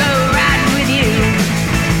gonna go riding with you.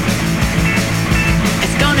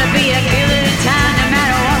 It's gonna be a killer time no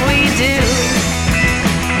matter what we do.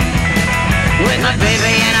 With my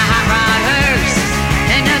baby in a hot rod hearse,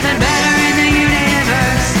 ain't nothing better in the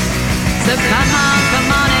universe. So come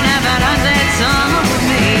on and have another summer with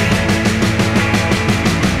me.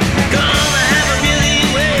 Gonna have a really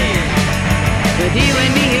wave With you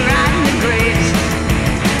and me riding the grapes.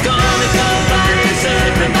 Gonna go by and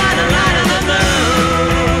surfing by the light of the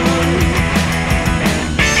moon.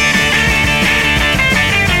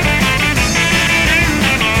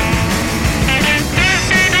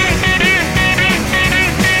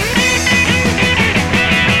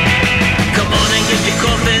 Come on and get your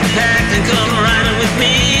coffin packed and come riding with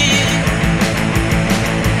me.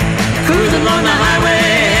 Cruise along the highway,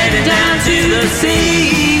 headed down to the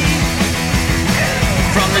sea.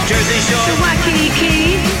 From the Jersey To Shore,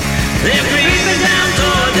 Waikiki. they're creeping down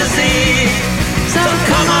toward the sea. So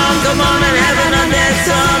Come on and have an undead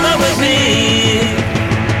summer with me.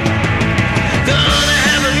 Gonna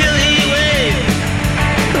have a really wave.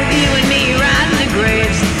 with you and me riding the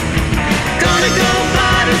grapes. Gonna go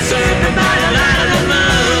by and surfing by the light of the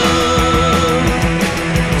moon.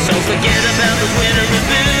 So forget about the winter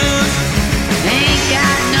blues. Ain't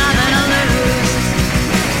got nothing to lose.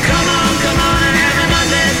 Come on and have an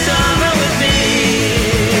undead summer with me.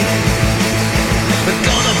 We're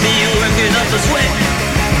gonna be working up a sweat.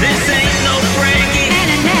 This ain't no breaking. And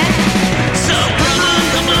a net. So come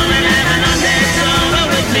on and have an undead summer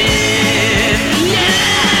with me.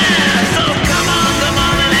 Yeah! So come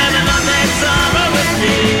on and have an undead summer with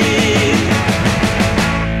me.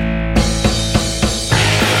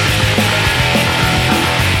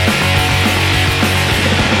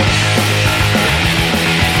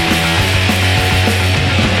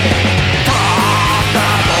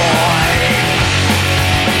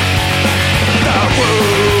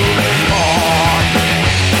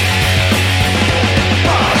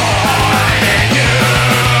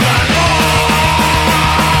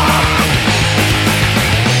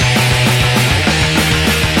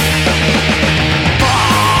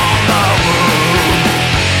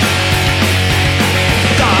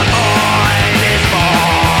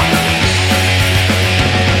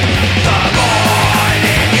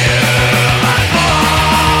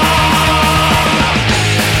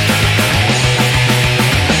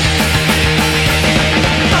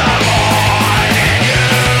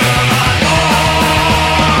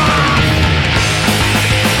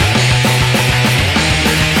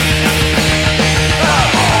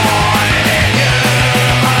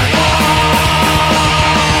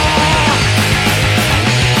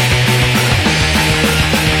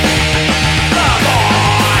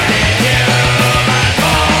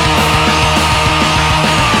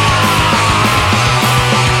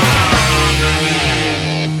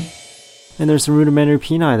 And there's some Rudimentary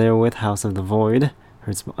Peni there with House of the Void.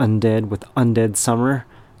 Heard some Undead with Undead Summer,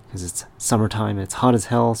 because it's summertime, it's hot as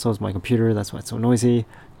hell, so is my computer, that's why it's so noisy.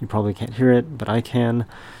 You probably can't hear it, but I can.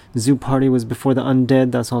 Zoo Party was before the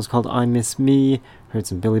Undead, that song's called I Miss Me. Heard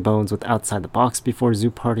some Billy Bones with Outside the Box before Zoo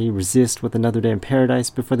Party, Resist with Another Day in Paradise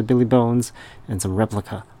before the Billy Bones, and some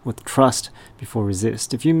Replica with Trust before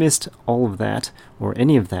Resist. If you missed all of that, or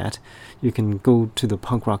any of that, you can go to the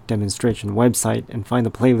Punk Rock Demonstration website and find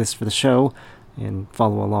the playlist for the show, and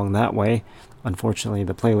follow along that way. Unfortunately,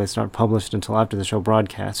 the playlists aren't published until after the show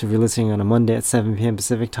broadcast. If you're listening on a Monday at 7 p.m.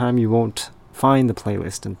 Pacific time, you won't find the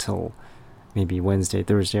playlist until maybe Wednesday,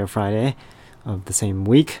 Thursday, or Friday of the same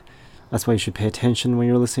week. That's why you should pay attention when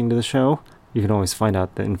you're listening to the show. You can always find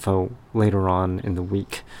out the info later on in the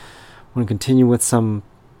week. I'm going to continue with some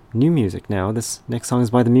new music now. This next song is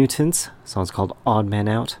by The Mutants. The song's called Odd Man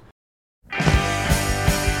Out.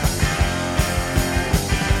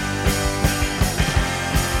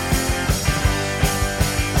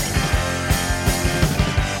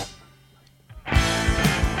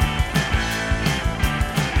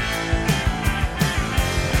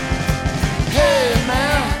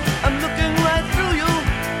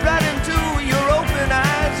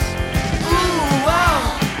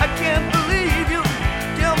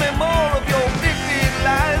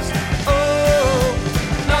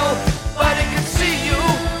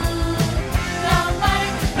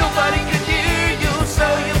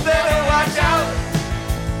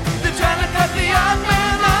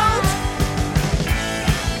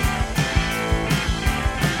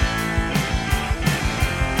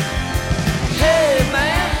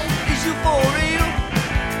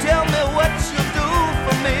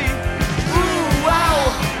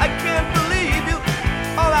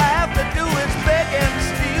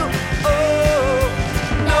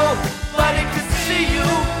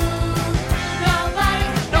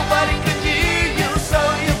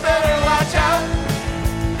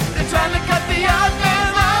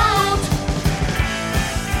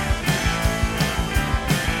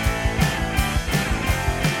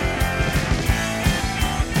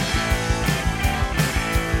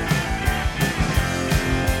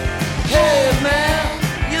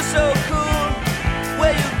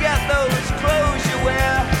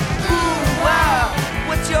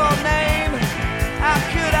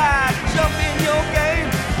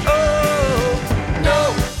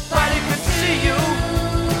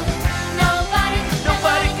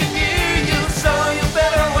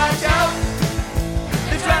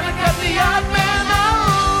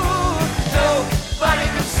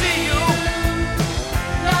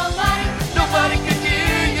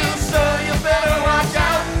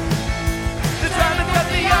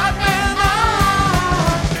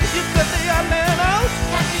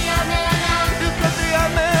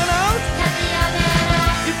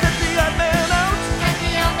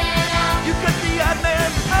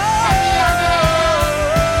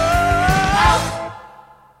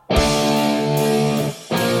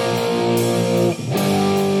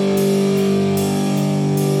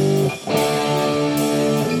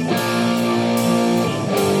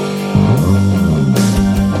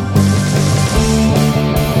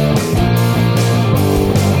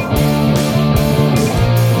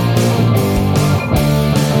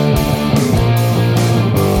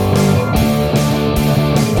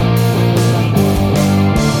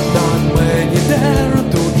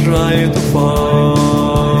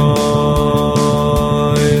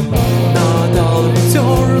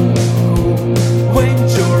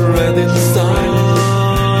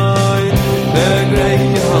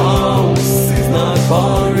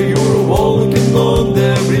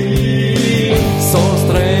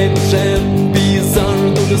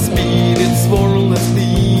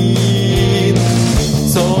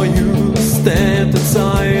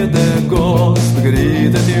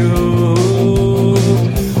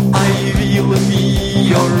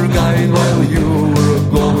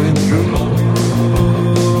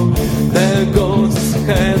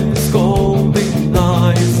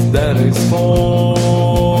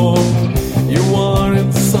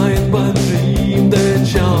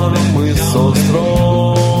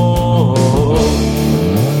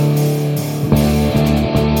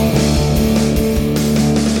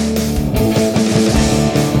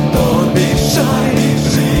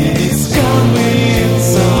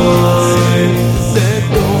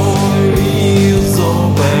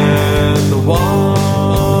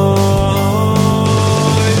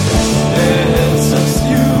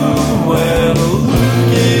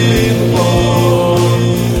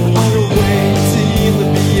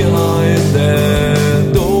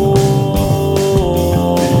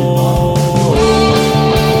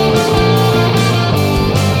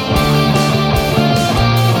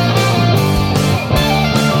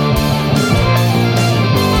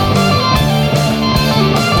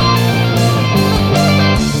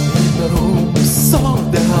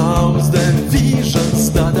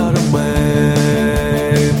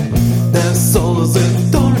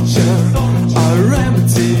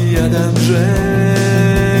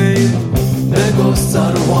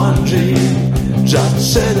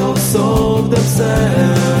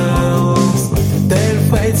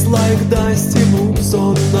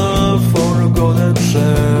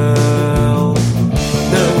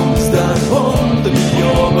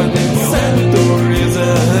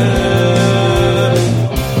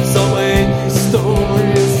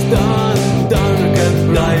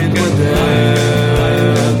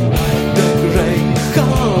 The great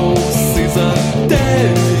house is a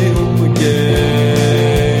dead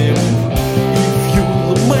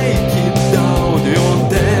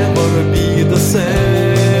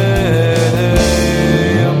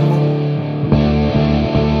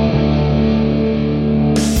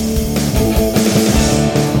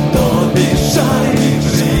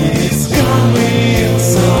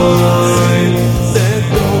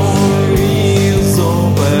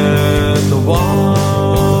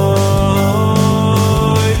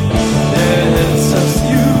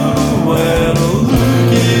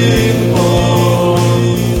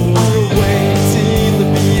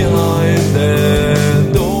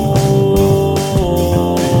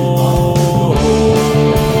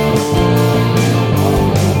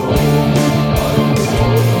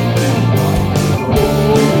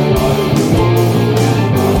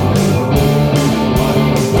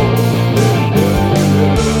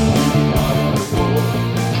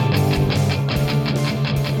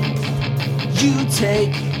You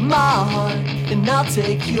take my heart and I'll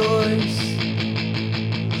take yours.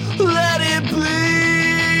 Let it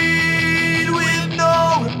bleed with no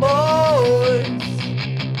remorse.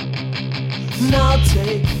 And I'll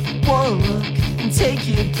take one look and take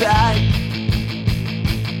you back.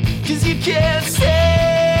 'Cause you can't say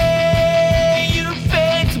you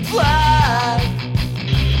fade to black.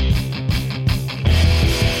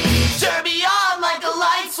 Turn me on like a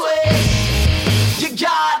light switch. You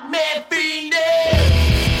got me feeding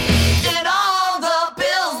in all the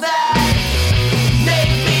pills that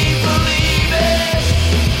make me believe it.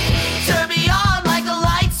 Turn me on like a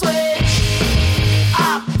light switch. I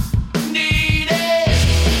need it.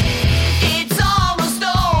 It's almost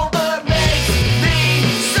over, makes me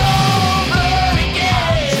sober again.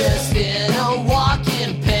 I'm just in a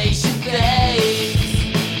walking patient phase.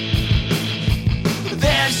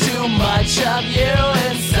 There's too much of you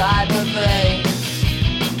inside my veins.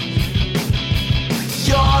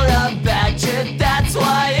 You're a badger, that's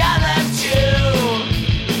why I left you.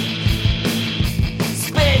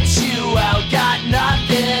 Spit you out, got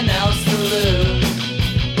nothing else to lose.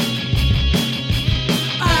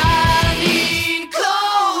 I need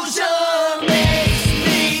closure, makes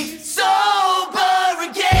me sober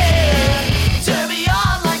again. Turn me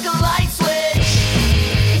on like a light switch.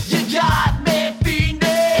 You got me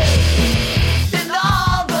feeding in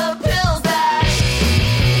all the pills that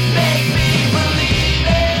make me believe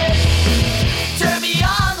it. Turn me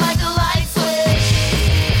on like a light switch.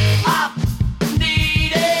 I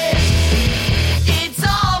need it. It's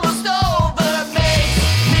almost over, makes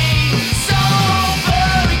me sober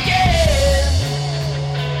again.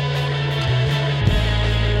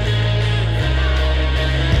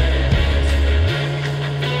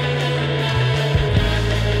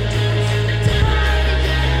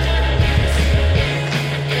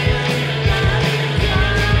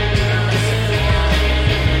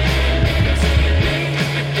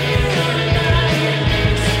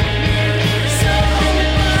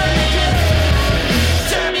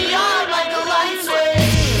 Turn me on like a light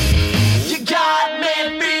switch. You got me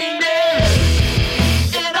feeding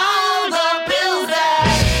in all the pills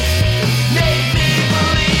that make me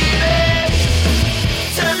believe it.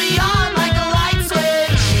 Turn me on like a light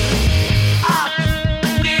switch. I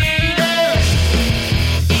need it.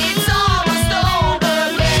 It's almost over,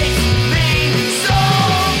 makes me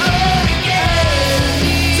sober again.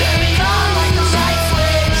 Turn me on like a light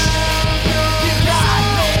switch. You got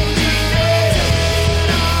me feeding in all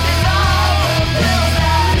the pills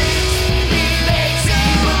that makes me believe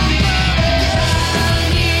it.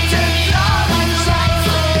 Turn me on like a light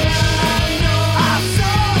switch. I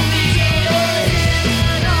need it.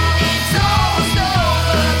 It's almost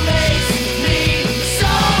over, makes me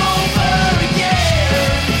sober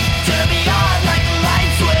again. Turn me on like a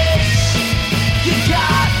light switch. You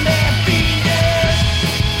got me feeding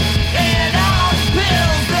in all the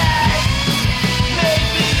pills that make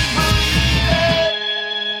me believe it.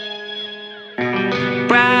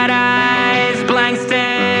 Bright eyes, blank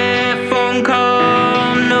stare, phone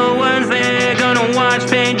call, no one's there. Gonna watch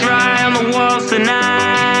paint dry on the walls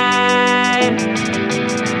tonight.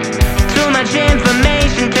 Too much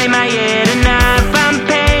information, take my head a knife. I'm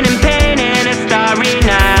painting a starry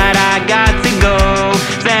night. I got to go,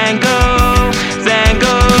 Van Gogh, Van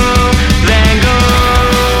Gogh, Van Gogh.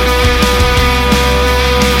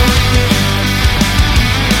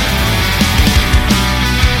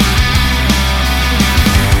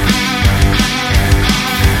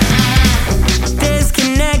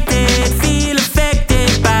 Disconnected, feel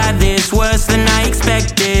affected by this, worse than I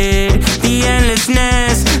expected. The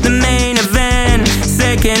endlessness, the main event,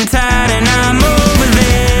 sick and tired, and I'm over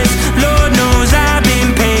this. Lord knows I've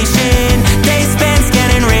been patient. Days spent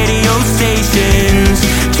scanning radio stations,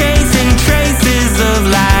 chasing traces of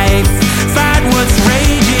life. Fight what's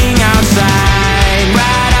raging outside.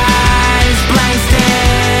 Bright eyes, blank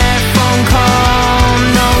stare, phone call,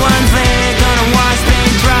 no one's there. Gonna watch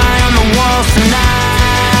paint dry on the walls tonight.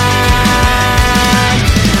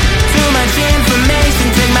 Too much information,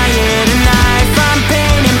 take my head a knife. I'm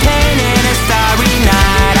painting a starry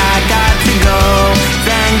night. I got to go,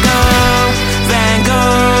 Van Gogh, Van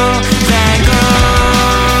Gogh, Van Gogh,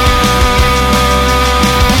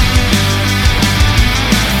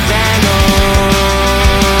 Van Gogh.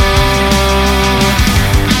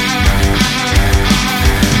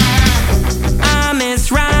 I miss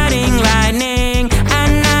riding lightning at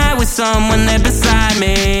night with someone there beside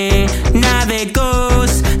me. Now there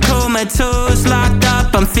goes, comatose, locked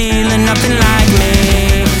up, I'm feeling nothing like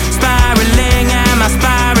me. Spiraling, am I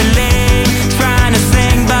spiraling? Trying to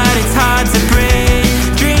sing, but it's hard to breathe.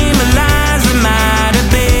 Dream of lies that might have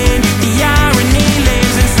been. The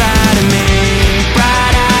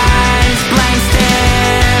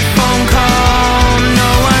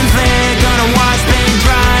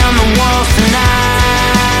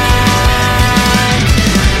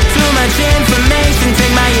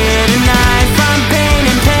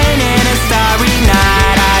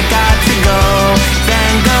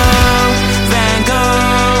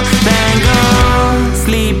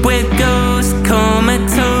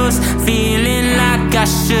I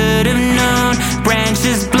should have known.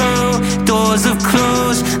 Branches blow, doors have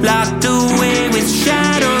closed, locked away with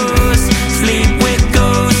shadows. Sleep with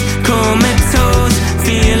ghosts, comatose,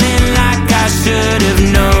 feeling like I should have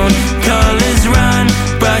known. Colors run,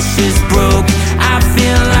 brushes broke, I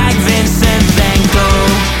feel like Vincent Van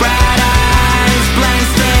Gogh. Bright eyes, blank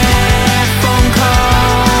stare, phone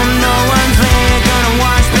call, no one's there. Gonna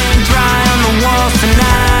wash paint dry on the walls tonight.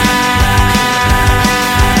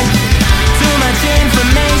 Too much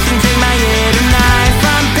information, take my ear tonight.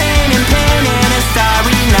 I'm painting pen in a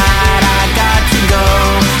starry night. I got to go.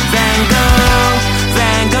 Van Gogh,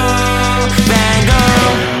 Van Gogh, Van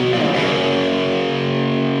Gogh.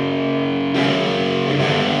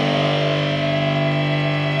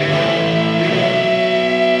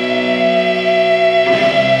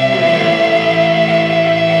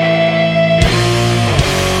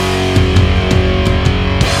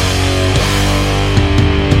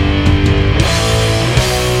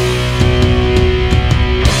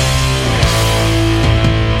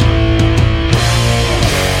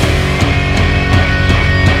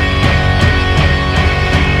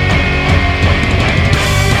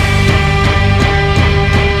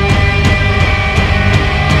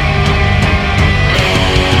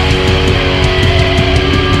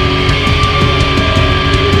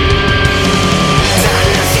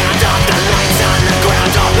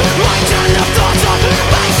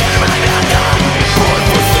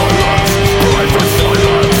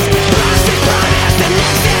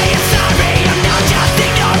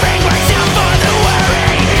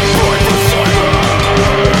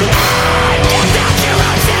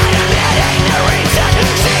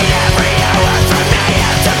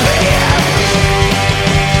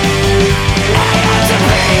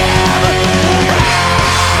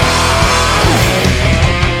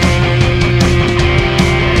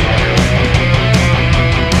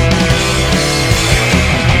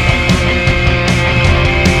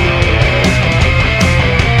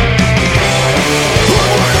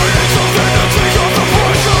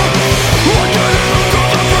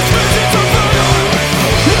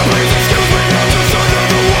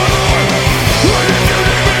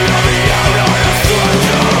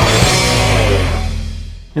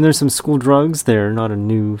 And there's some School Drugs there, not a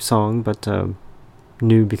new song, but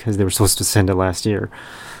new because they were supposed to send it last year.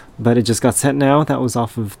 But it just got sent now. That was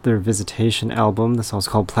off of their Visitation album. The song's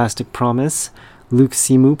called Plastic Promise. Luke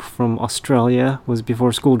Seamoop from Australia was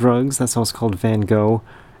before School Drugs. That song's called Van Gogh.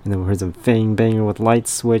 And then we heard some Fang Banger with Light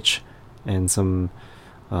Switch and some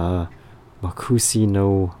Makusi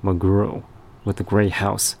no Maguro with The Grey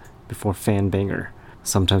House before Fan Banger.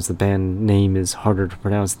 Sometimes the band name is harder to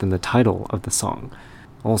pronounce than the title of the song.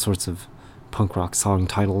 All sorts of punk rock song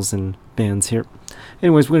titles and bands here.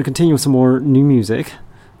 Anyways, we're going to continue with some more new music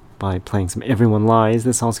by playing some Everyone Lies.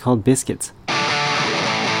 This song's called Biscuits. Biscuits.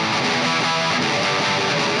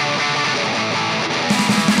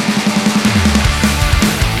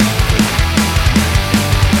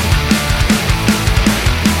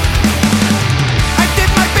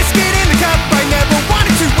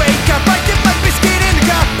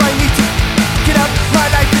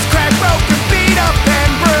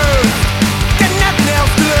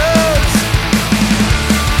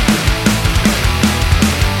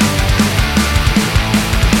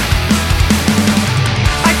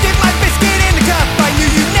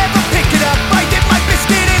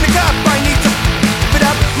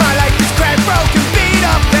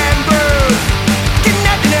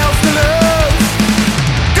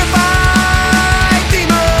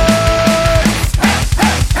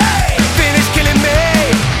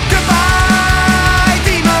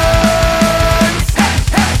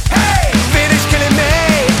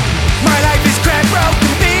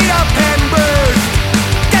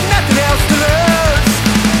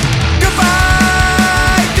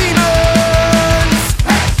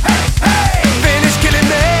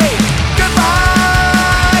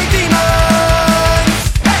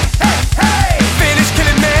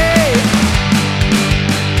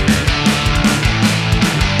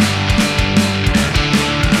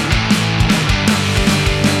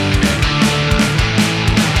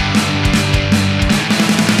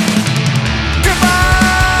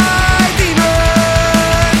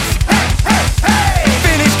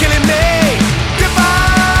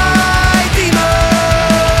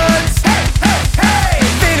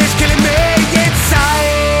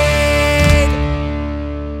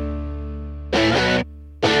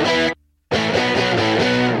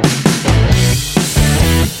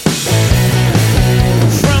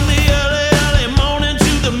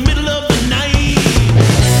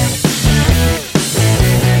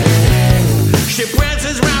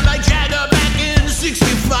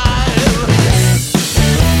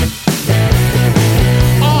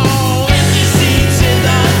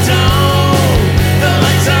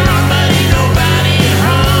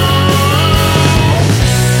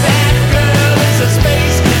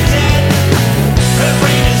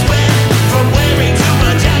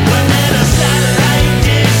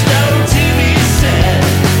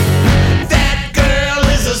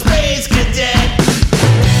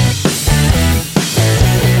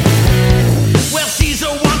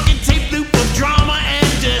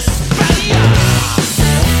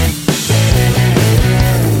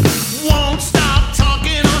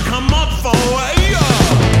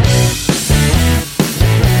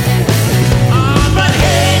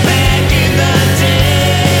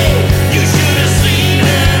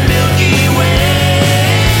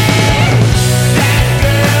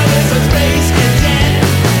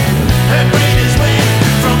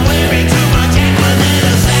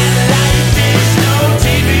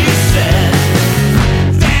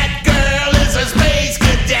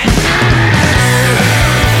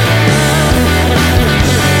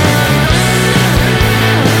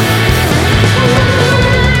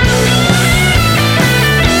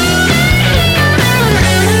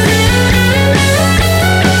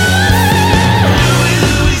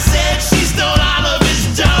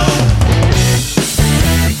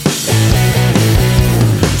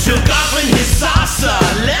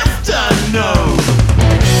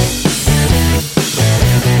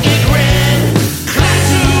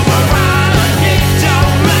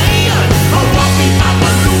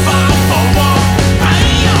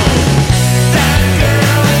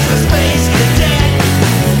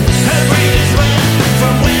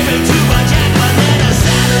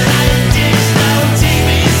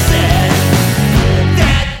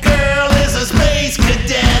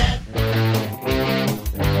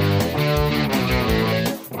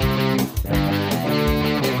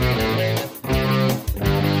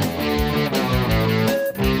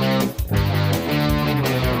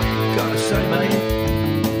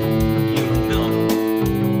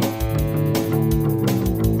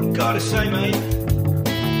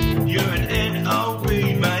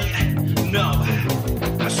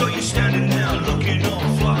 I saw you standing there looking all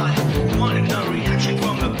fly, wanting no reaction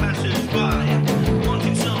from the passers-by,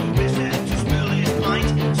 wanting some business to spill his pint,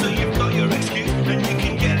 so you've got your excuse and you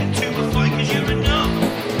can get into a fight 'cause you're enough.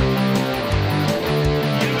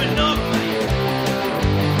 You're enough, mate.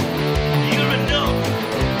 You're enough.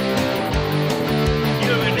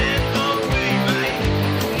 You're an NOB, mate.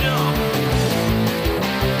 No.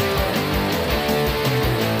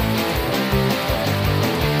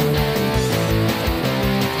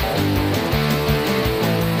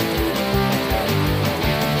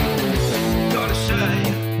 Gotta say,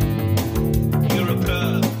 you're a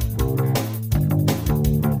perv.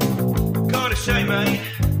 Gotta say, mate,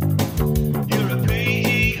 you're a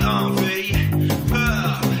PERV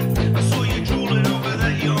perv. I saw you drooling over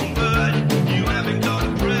that young bird. You haven't got a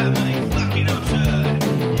prayer, mate, fucking absurd.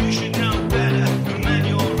 You should know better, a man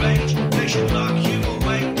your age. They should lock you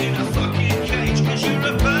away in a fucking cage, 'cause you're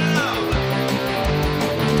a perv.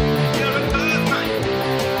 You're a perv, mate.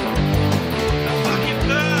 A fucking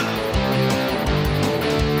perv.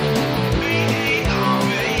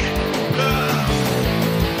 PERV perv.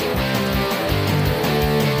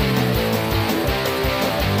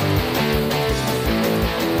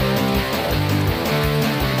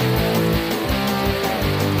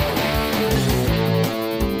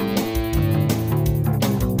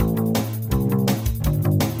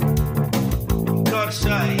 Gotta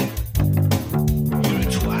say, you're a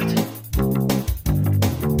twat.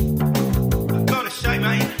 I gotta say,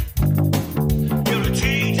 mate, you're a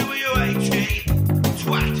TWAT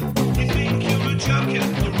twat. You think you're a joker,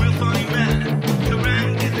 a real funny man.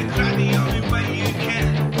 Around in the crowd the only way you can.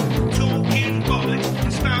 Talking bollocks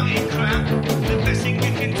and spouting crap. The best thing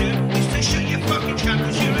you can do is to shut your fucking trap,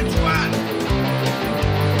 'cause you're a twat.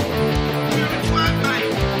 You're a twat,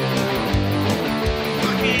 mate.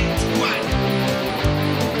 Fucking twat.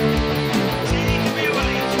 TWAT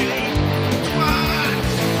twat.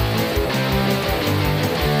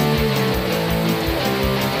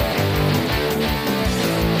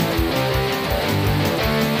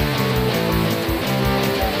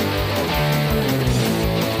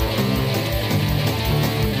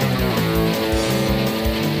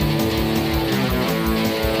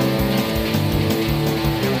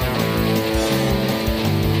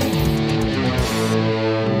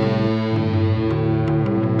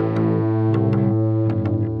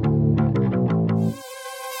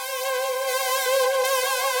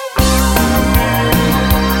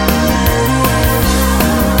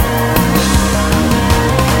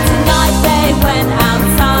 Tonight they went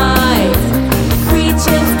outside.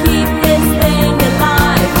 Creatures keep this thing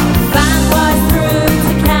alive. Van was through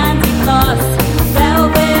to candy floss,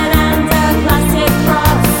 velvet and a plastic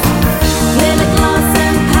cross, glitter gloss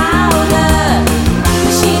and powder.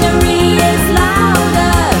 Machinery is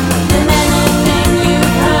louder than anything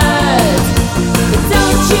you've heard. But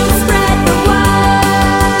don't you spread the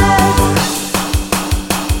word.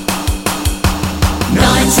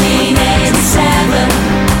 1987,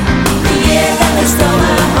 the year that they stole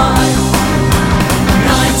her heart.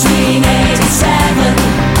 1987,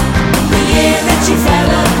 the year that you fell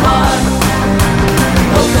apart.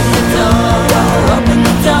 Open the door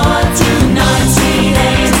to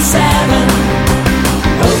 1987.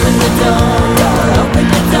 Open the door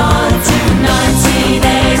to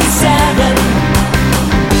 1987.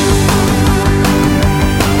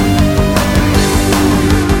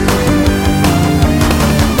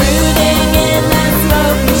 Brooding in the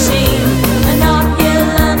smoke machine, an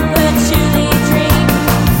opulent patchouli dream,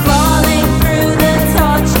 crawling through the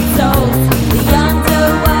tortured souls. The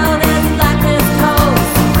underworld is black as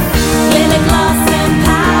coals, glitter gloss and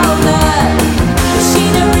powder.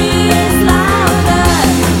 Machinery is louder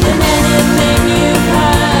than anything you've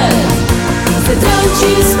heard. So don't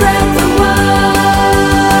you spread the word.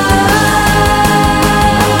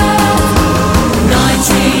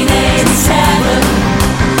 1987,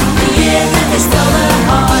 the year that they stole her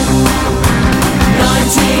heart.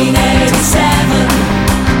 1987,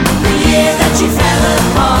 the year that you fell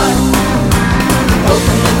apart.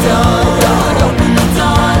 Open the door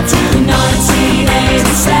to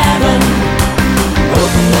 1987.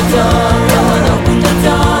 Open the door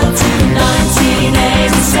to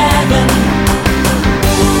 1987.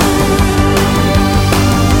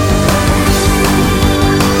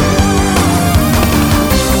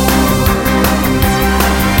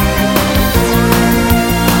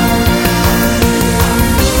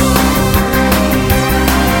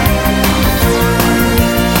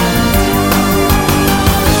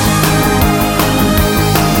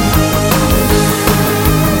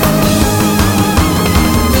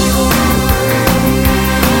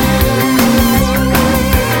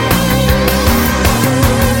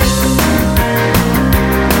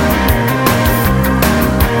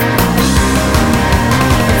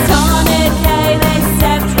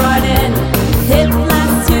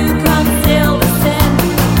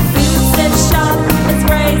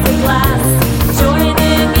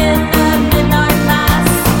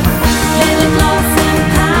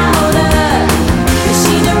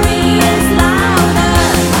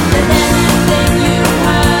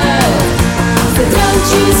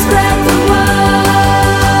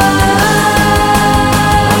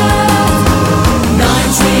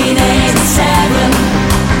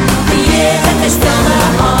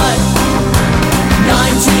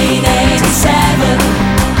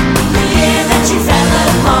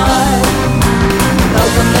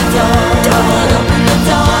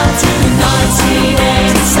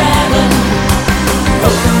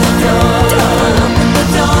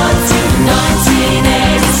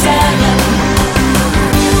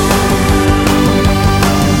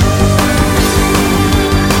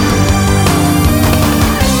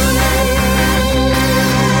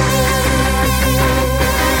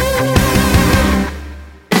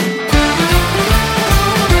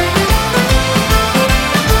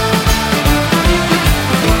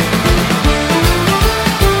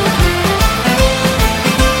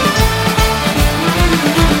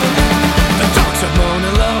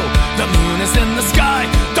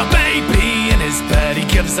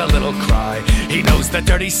 little cry. He knows the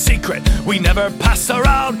dirty secret we never pass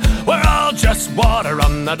around. We're all just water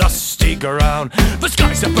on the dusty ground. The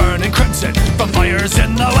skies are burning crimson from fires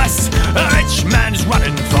in the west. A rich man's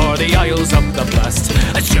running for the Isles of the Blessed.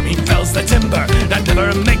 As Jimmy fells the timber that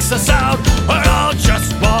never makes a sound. We're all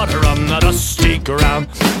just water on the dusty ground.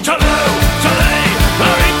 Toledo, Toledo, the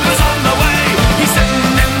reaper's on the way. He's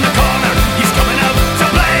sitting in the corner, he's coming out to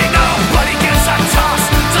play. Nobody gives a toss,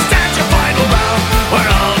 so stand your final round. We're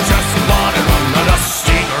all just water on the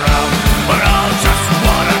dusty ground. We're all just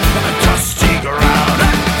water on the dusty ground.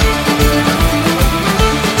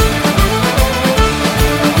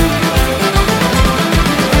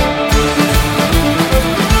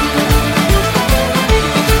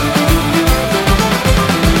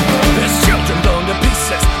 There's children blown to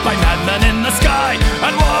pieces by madmen in the sky,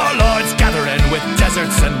 and warlords gathering with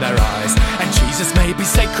deserts in their eyes. And Jesus may be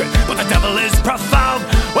sacred, but the devil is profound.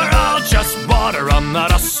 We're all just water on the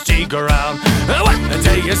dusty ground. When the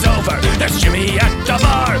day is over, there's Jimmy at the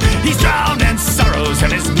bar. He's drowned in sorrows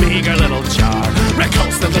in his meager little jar.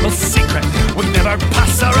 Recalls the little secret we never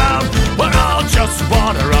pass around. We're all just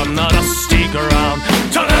water on the dusty ground.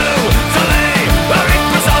 Toledo, Toledo, the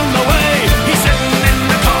reaper's on the way. He's sitting in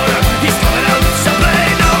the corner, he's coming out to play.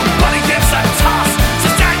 Nobody gives a toss, so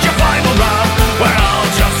stand your final round. We're all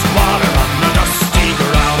just water on the dusty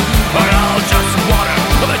ground. We're all just water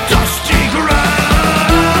on the dusty ground.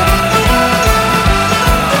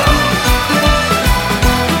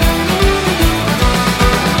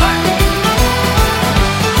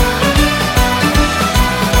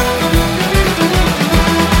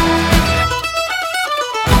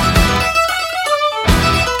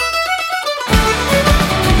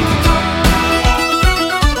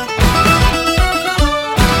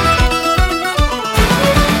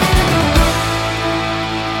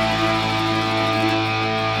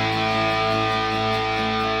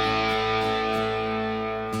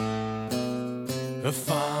 The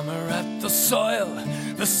farmer at the soil,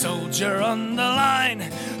 the soldier on the line,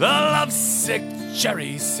 the lovesick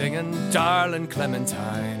Jerry singing Darling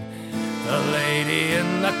Clementine, the lady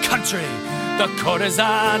in the country, the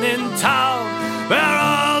courtesan in town. They're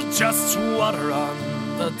all just water on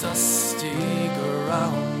the dusty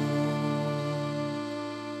ground.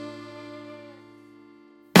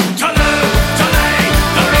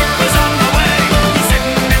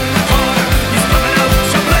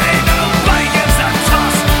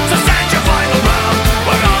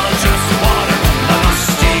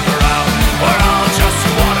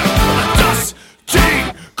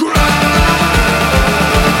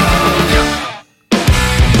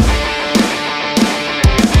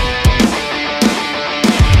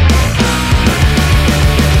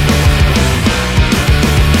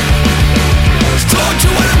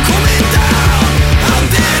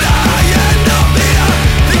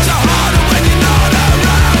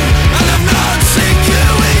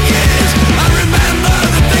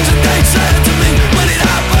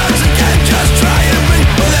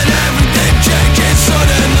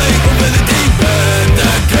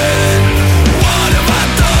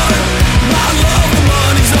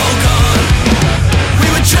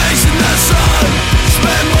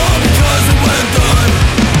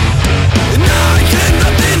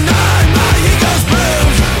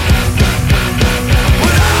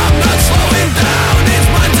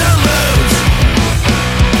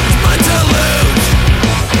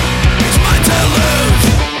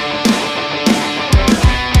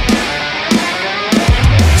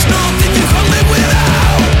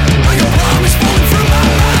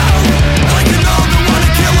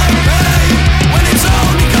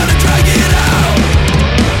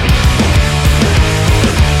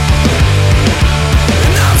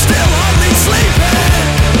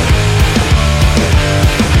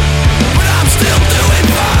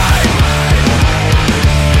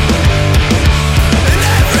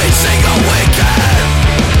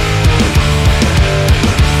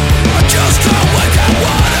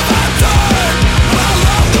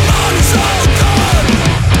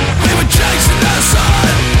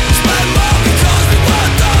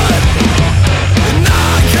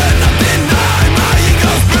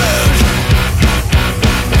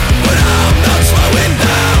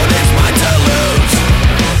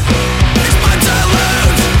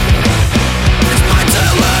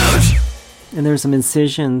 And there's some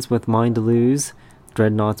Incisions with Mind to Lose,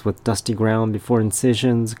 Dreadnoughts with Dusty Ground before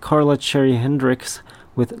Incisions, Carla Cherry Hendricks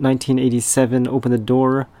with 1987 Open the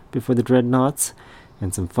Door before the Dreadnoughts,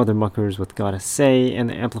 and some Futhermuckers with Gotta Say, and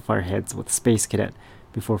the Amplifier Heads with Space Cadet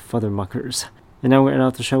before Futhermuckers. And now we're going to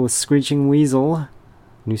end out the show with Screeching Weasel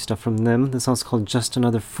New stuff from them. This song's called Just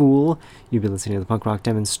Another Fool. You'll be listening to the punk rock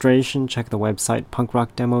demonstration. Check the website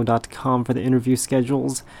punkrockdemo.com for the interview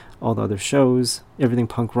schedules, all the other shows, everything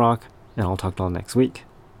punk rock, and I'll talk to you all next week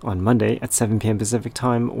on Monday at 7 p.m. Pacific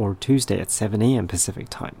Time or Tuesday at 7 a.m. Pacific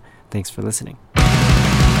Time. Thanks for listening. I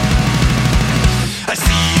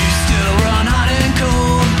see you still run hot and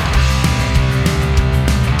cold.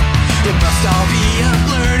 It must all be a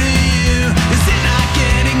blur to you. Is it not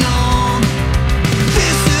getting old?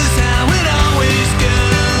 This is how it always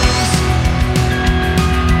goes.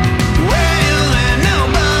 Well, and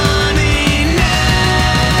nobody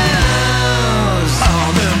knows. All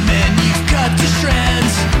the men you've cut to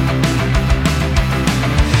shreds,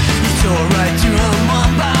 you tore right through them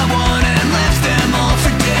one by one and left them all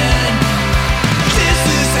for dead. This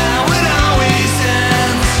is how it always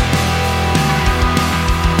ends.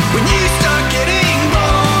 When you start getting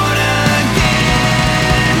bored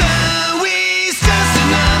again, Louise, just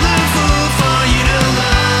another fool for you to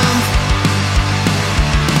love.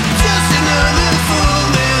 Just another fool,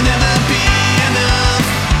 there'll never be enough.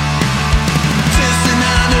 Just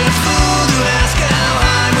another fool to ask how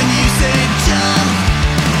high when you say jump.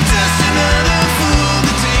 Just another fool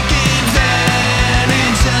to take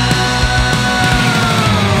advantage of.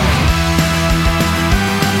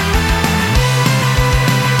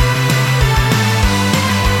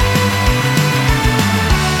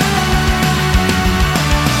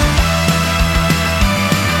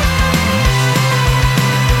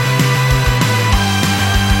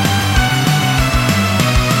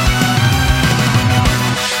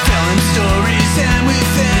 Telling stories and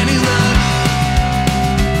with any luck,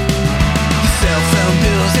 cell phone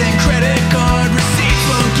bills and credit card receipts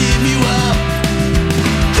won't give you up.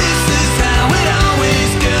 This is how it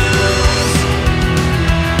always goes.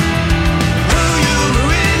 Who you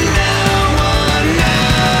ruin, no one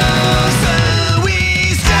knows.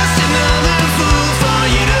 Louise, just another fool for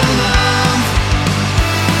you to love.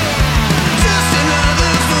 Just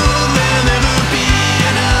another fool, there'll never be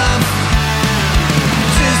enough.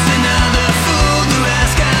 Just another fool to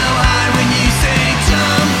ask how high when you say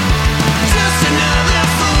jump. Just another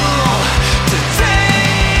fool to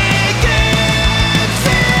take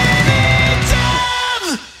advantage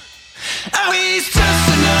of. Oh, he's just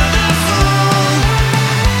another fool.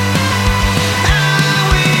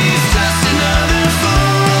 Oh, he's just another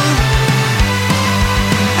fool.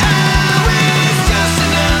 Oh, he's just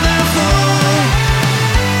another fool.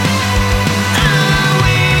 Oh,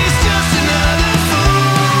 he's just another fool.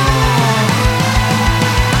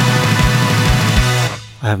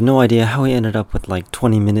 I have no idea how we ended up with like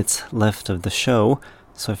 20 minutes left of the show,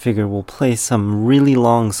 so I figure we'll play some really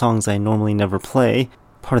long songs I normally never play.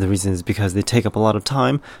 Part of the reason is because they take up a lot of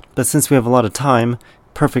time, but since we have a lot of time,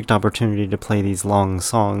 perfect opportunity to play these long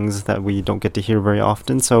songs that we don't get to hear very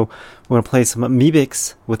often. So we're going to play some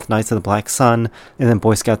Amoebics with Knights of the Black Sun, and then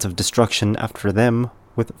Boy Scouts of Destruction after them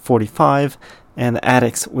with 45, and the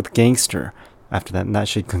Addicts with Gangster after that. And that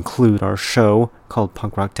should conclude our show called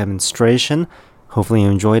Punk Rock Demonstration. Hopefully you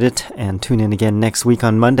enjoyed it, and tune in again next week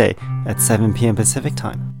on Monday at 7 p.m. Pacific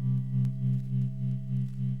Time.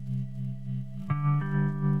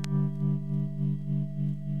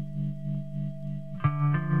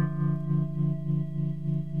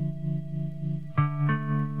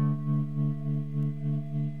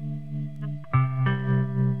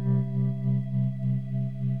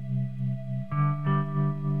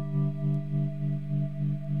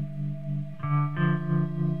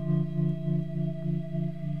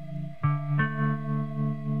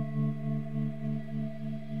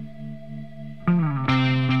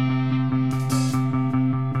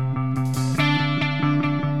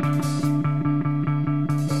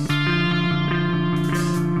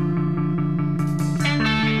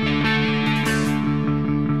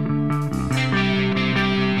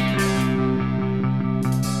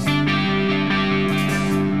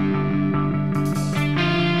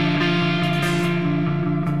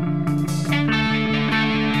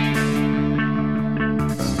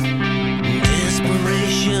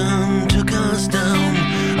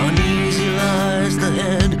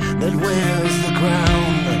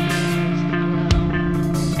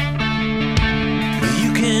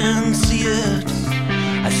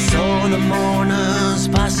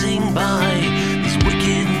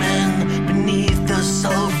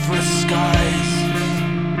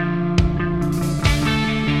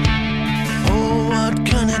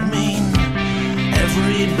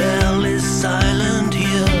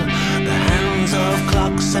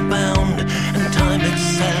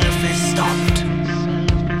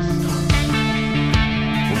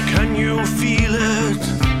 Feel it,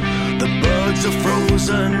 the birds are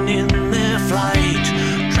frozen in their flight.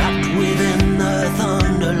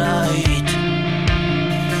 light.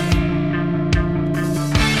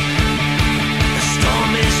 The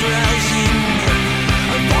storm is rising,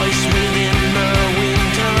 a voice within the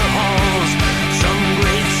winter halls. Some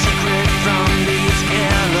great secret from these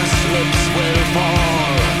careless lips will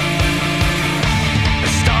fall. A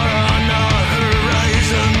star on our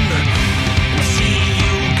horizon, and see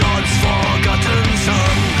you, God's forgotten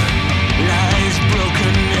son, lies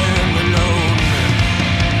broken and alone,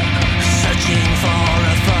 searching for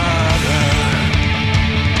a father.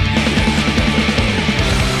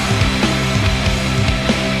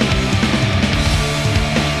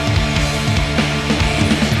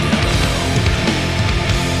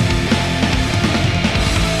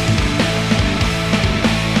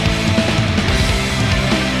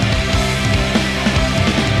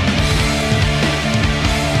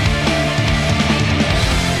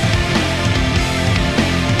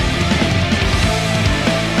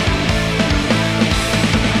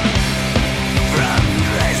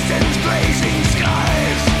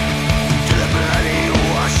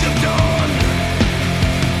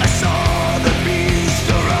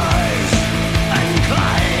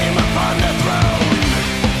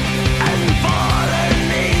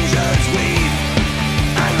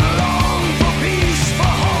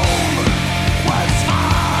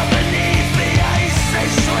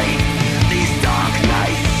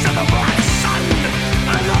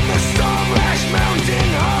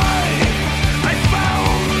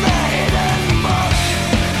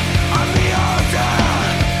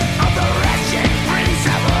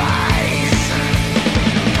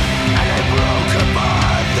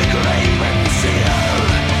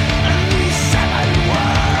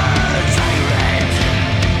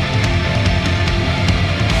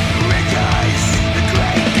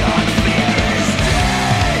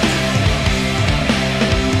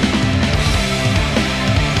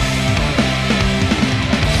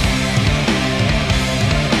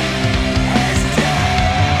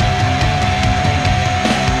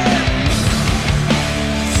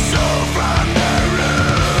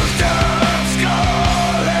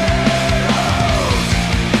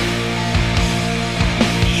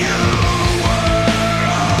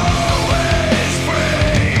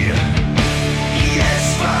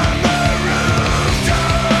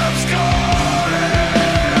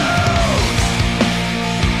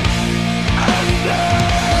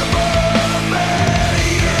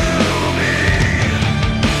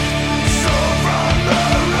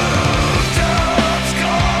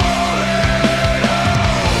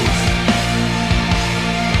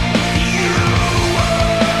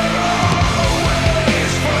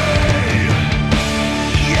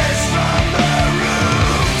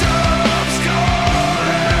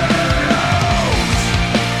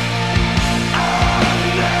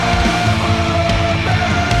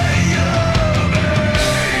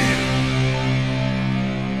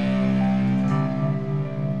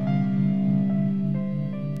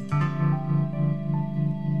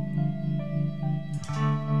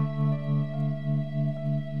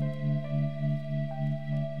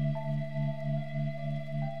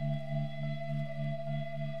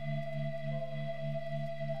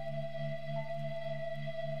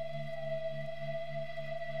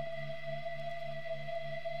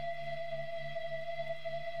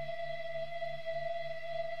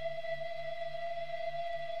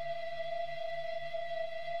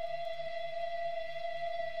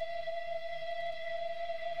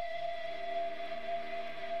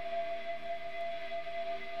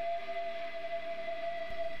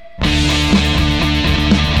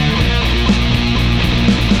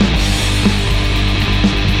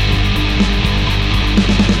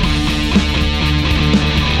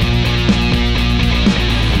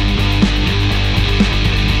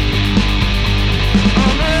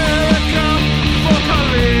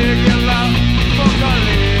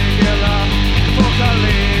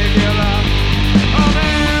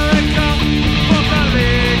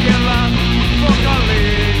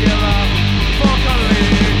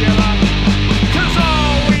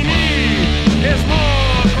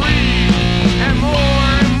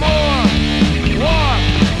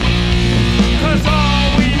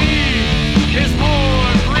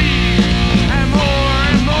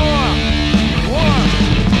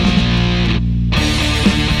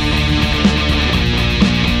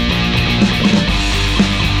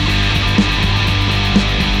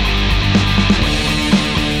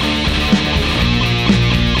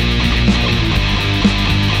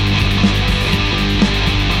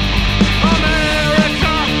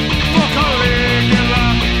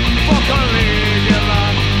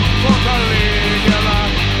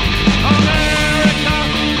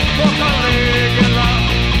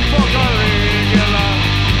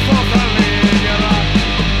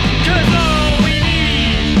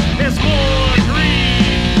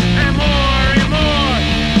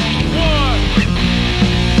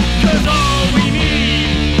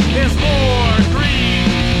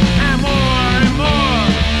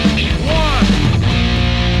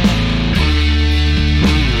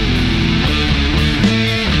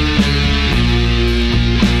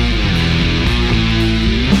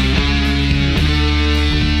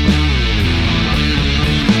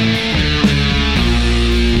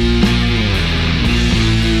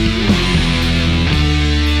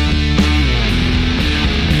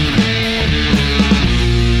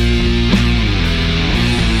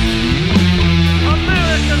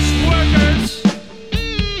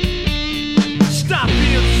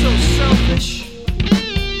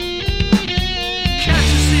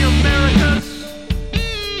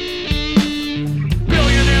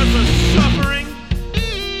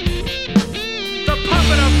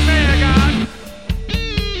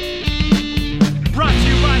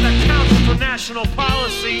 national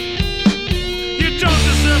policy. You don't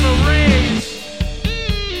deserve a raise,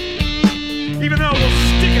 even though we'll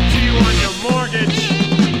stick it to you on your mortgage.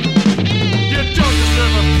 You don't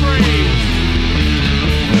deserve a praise.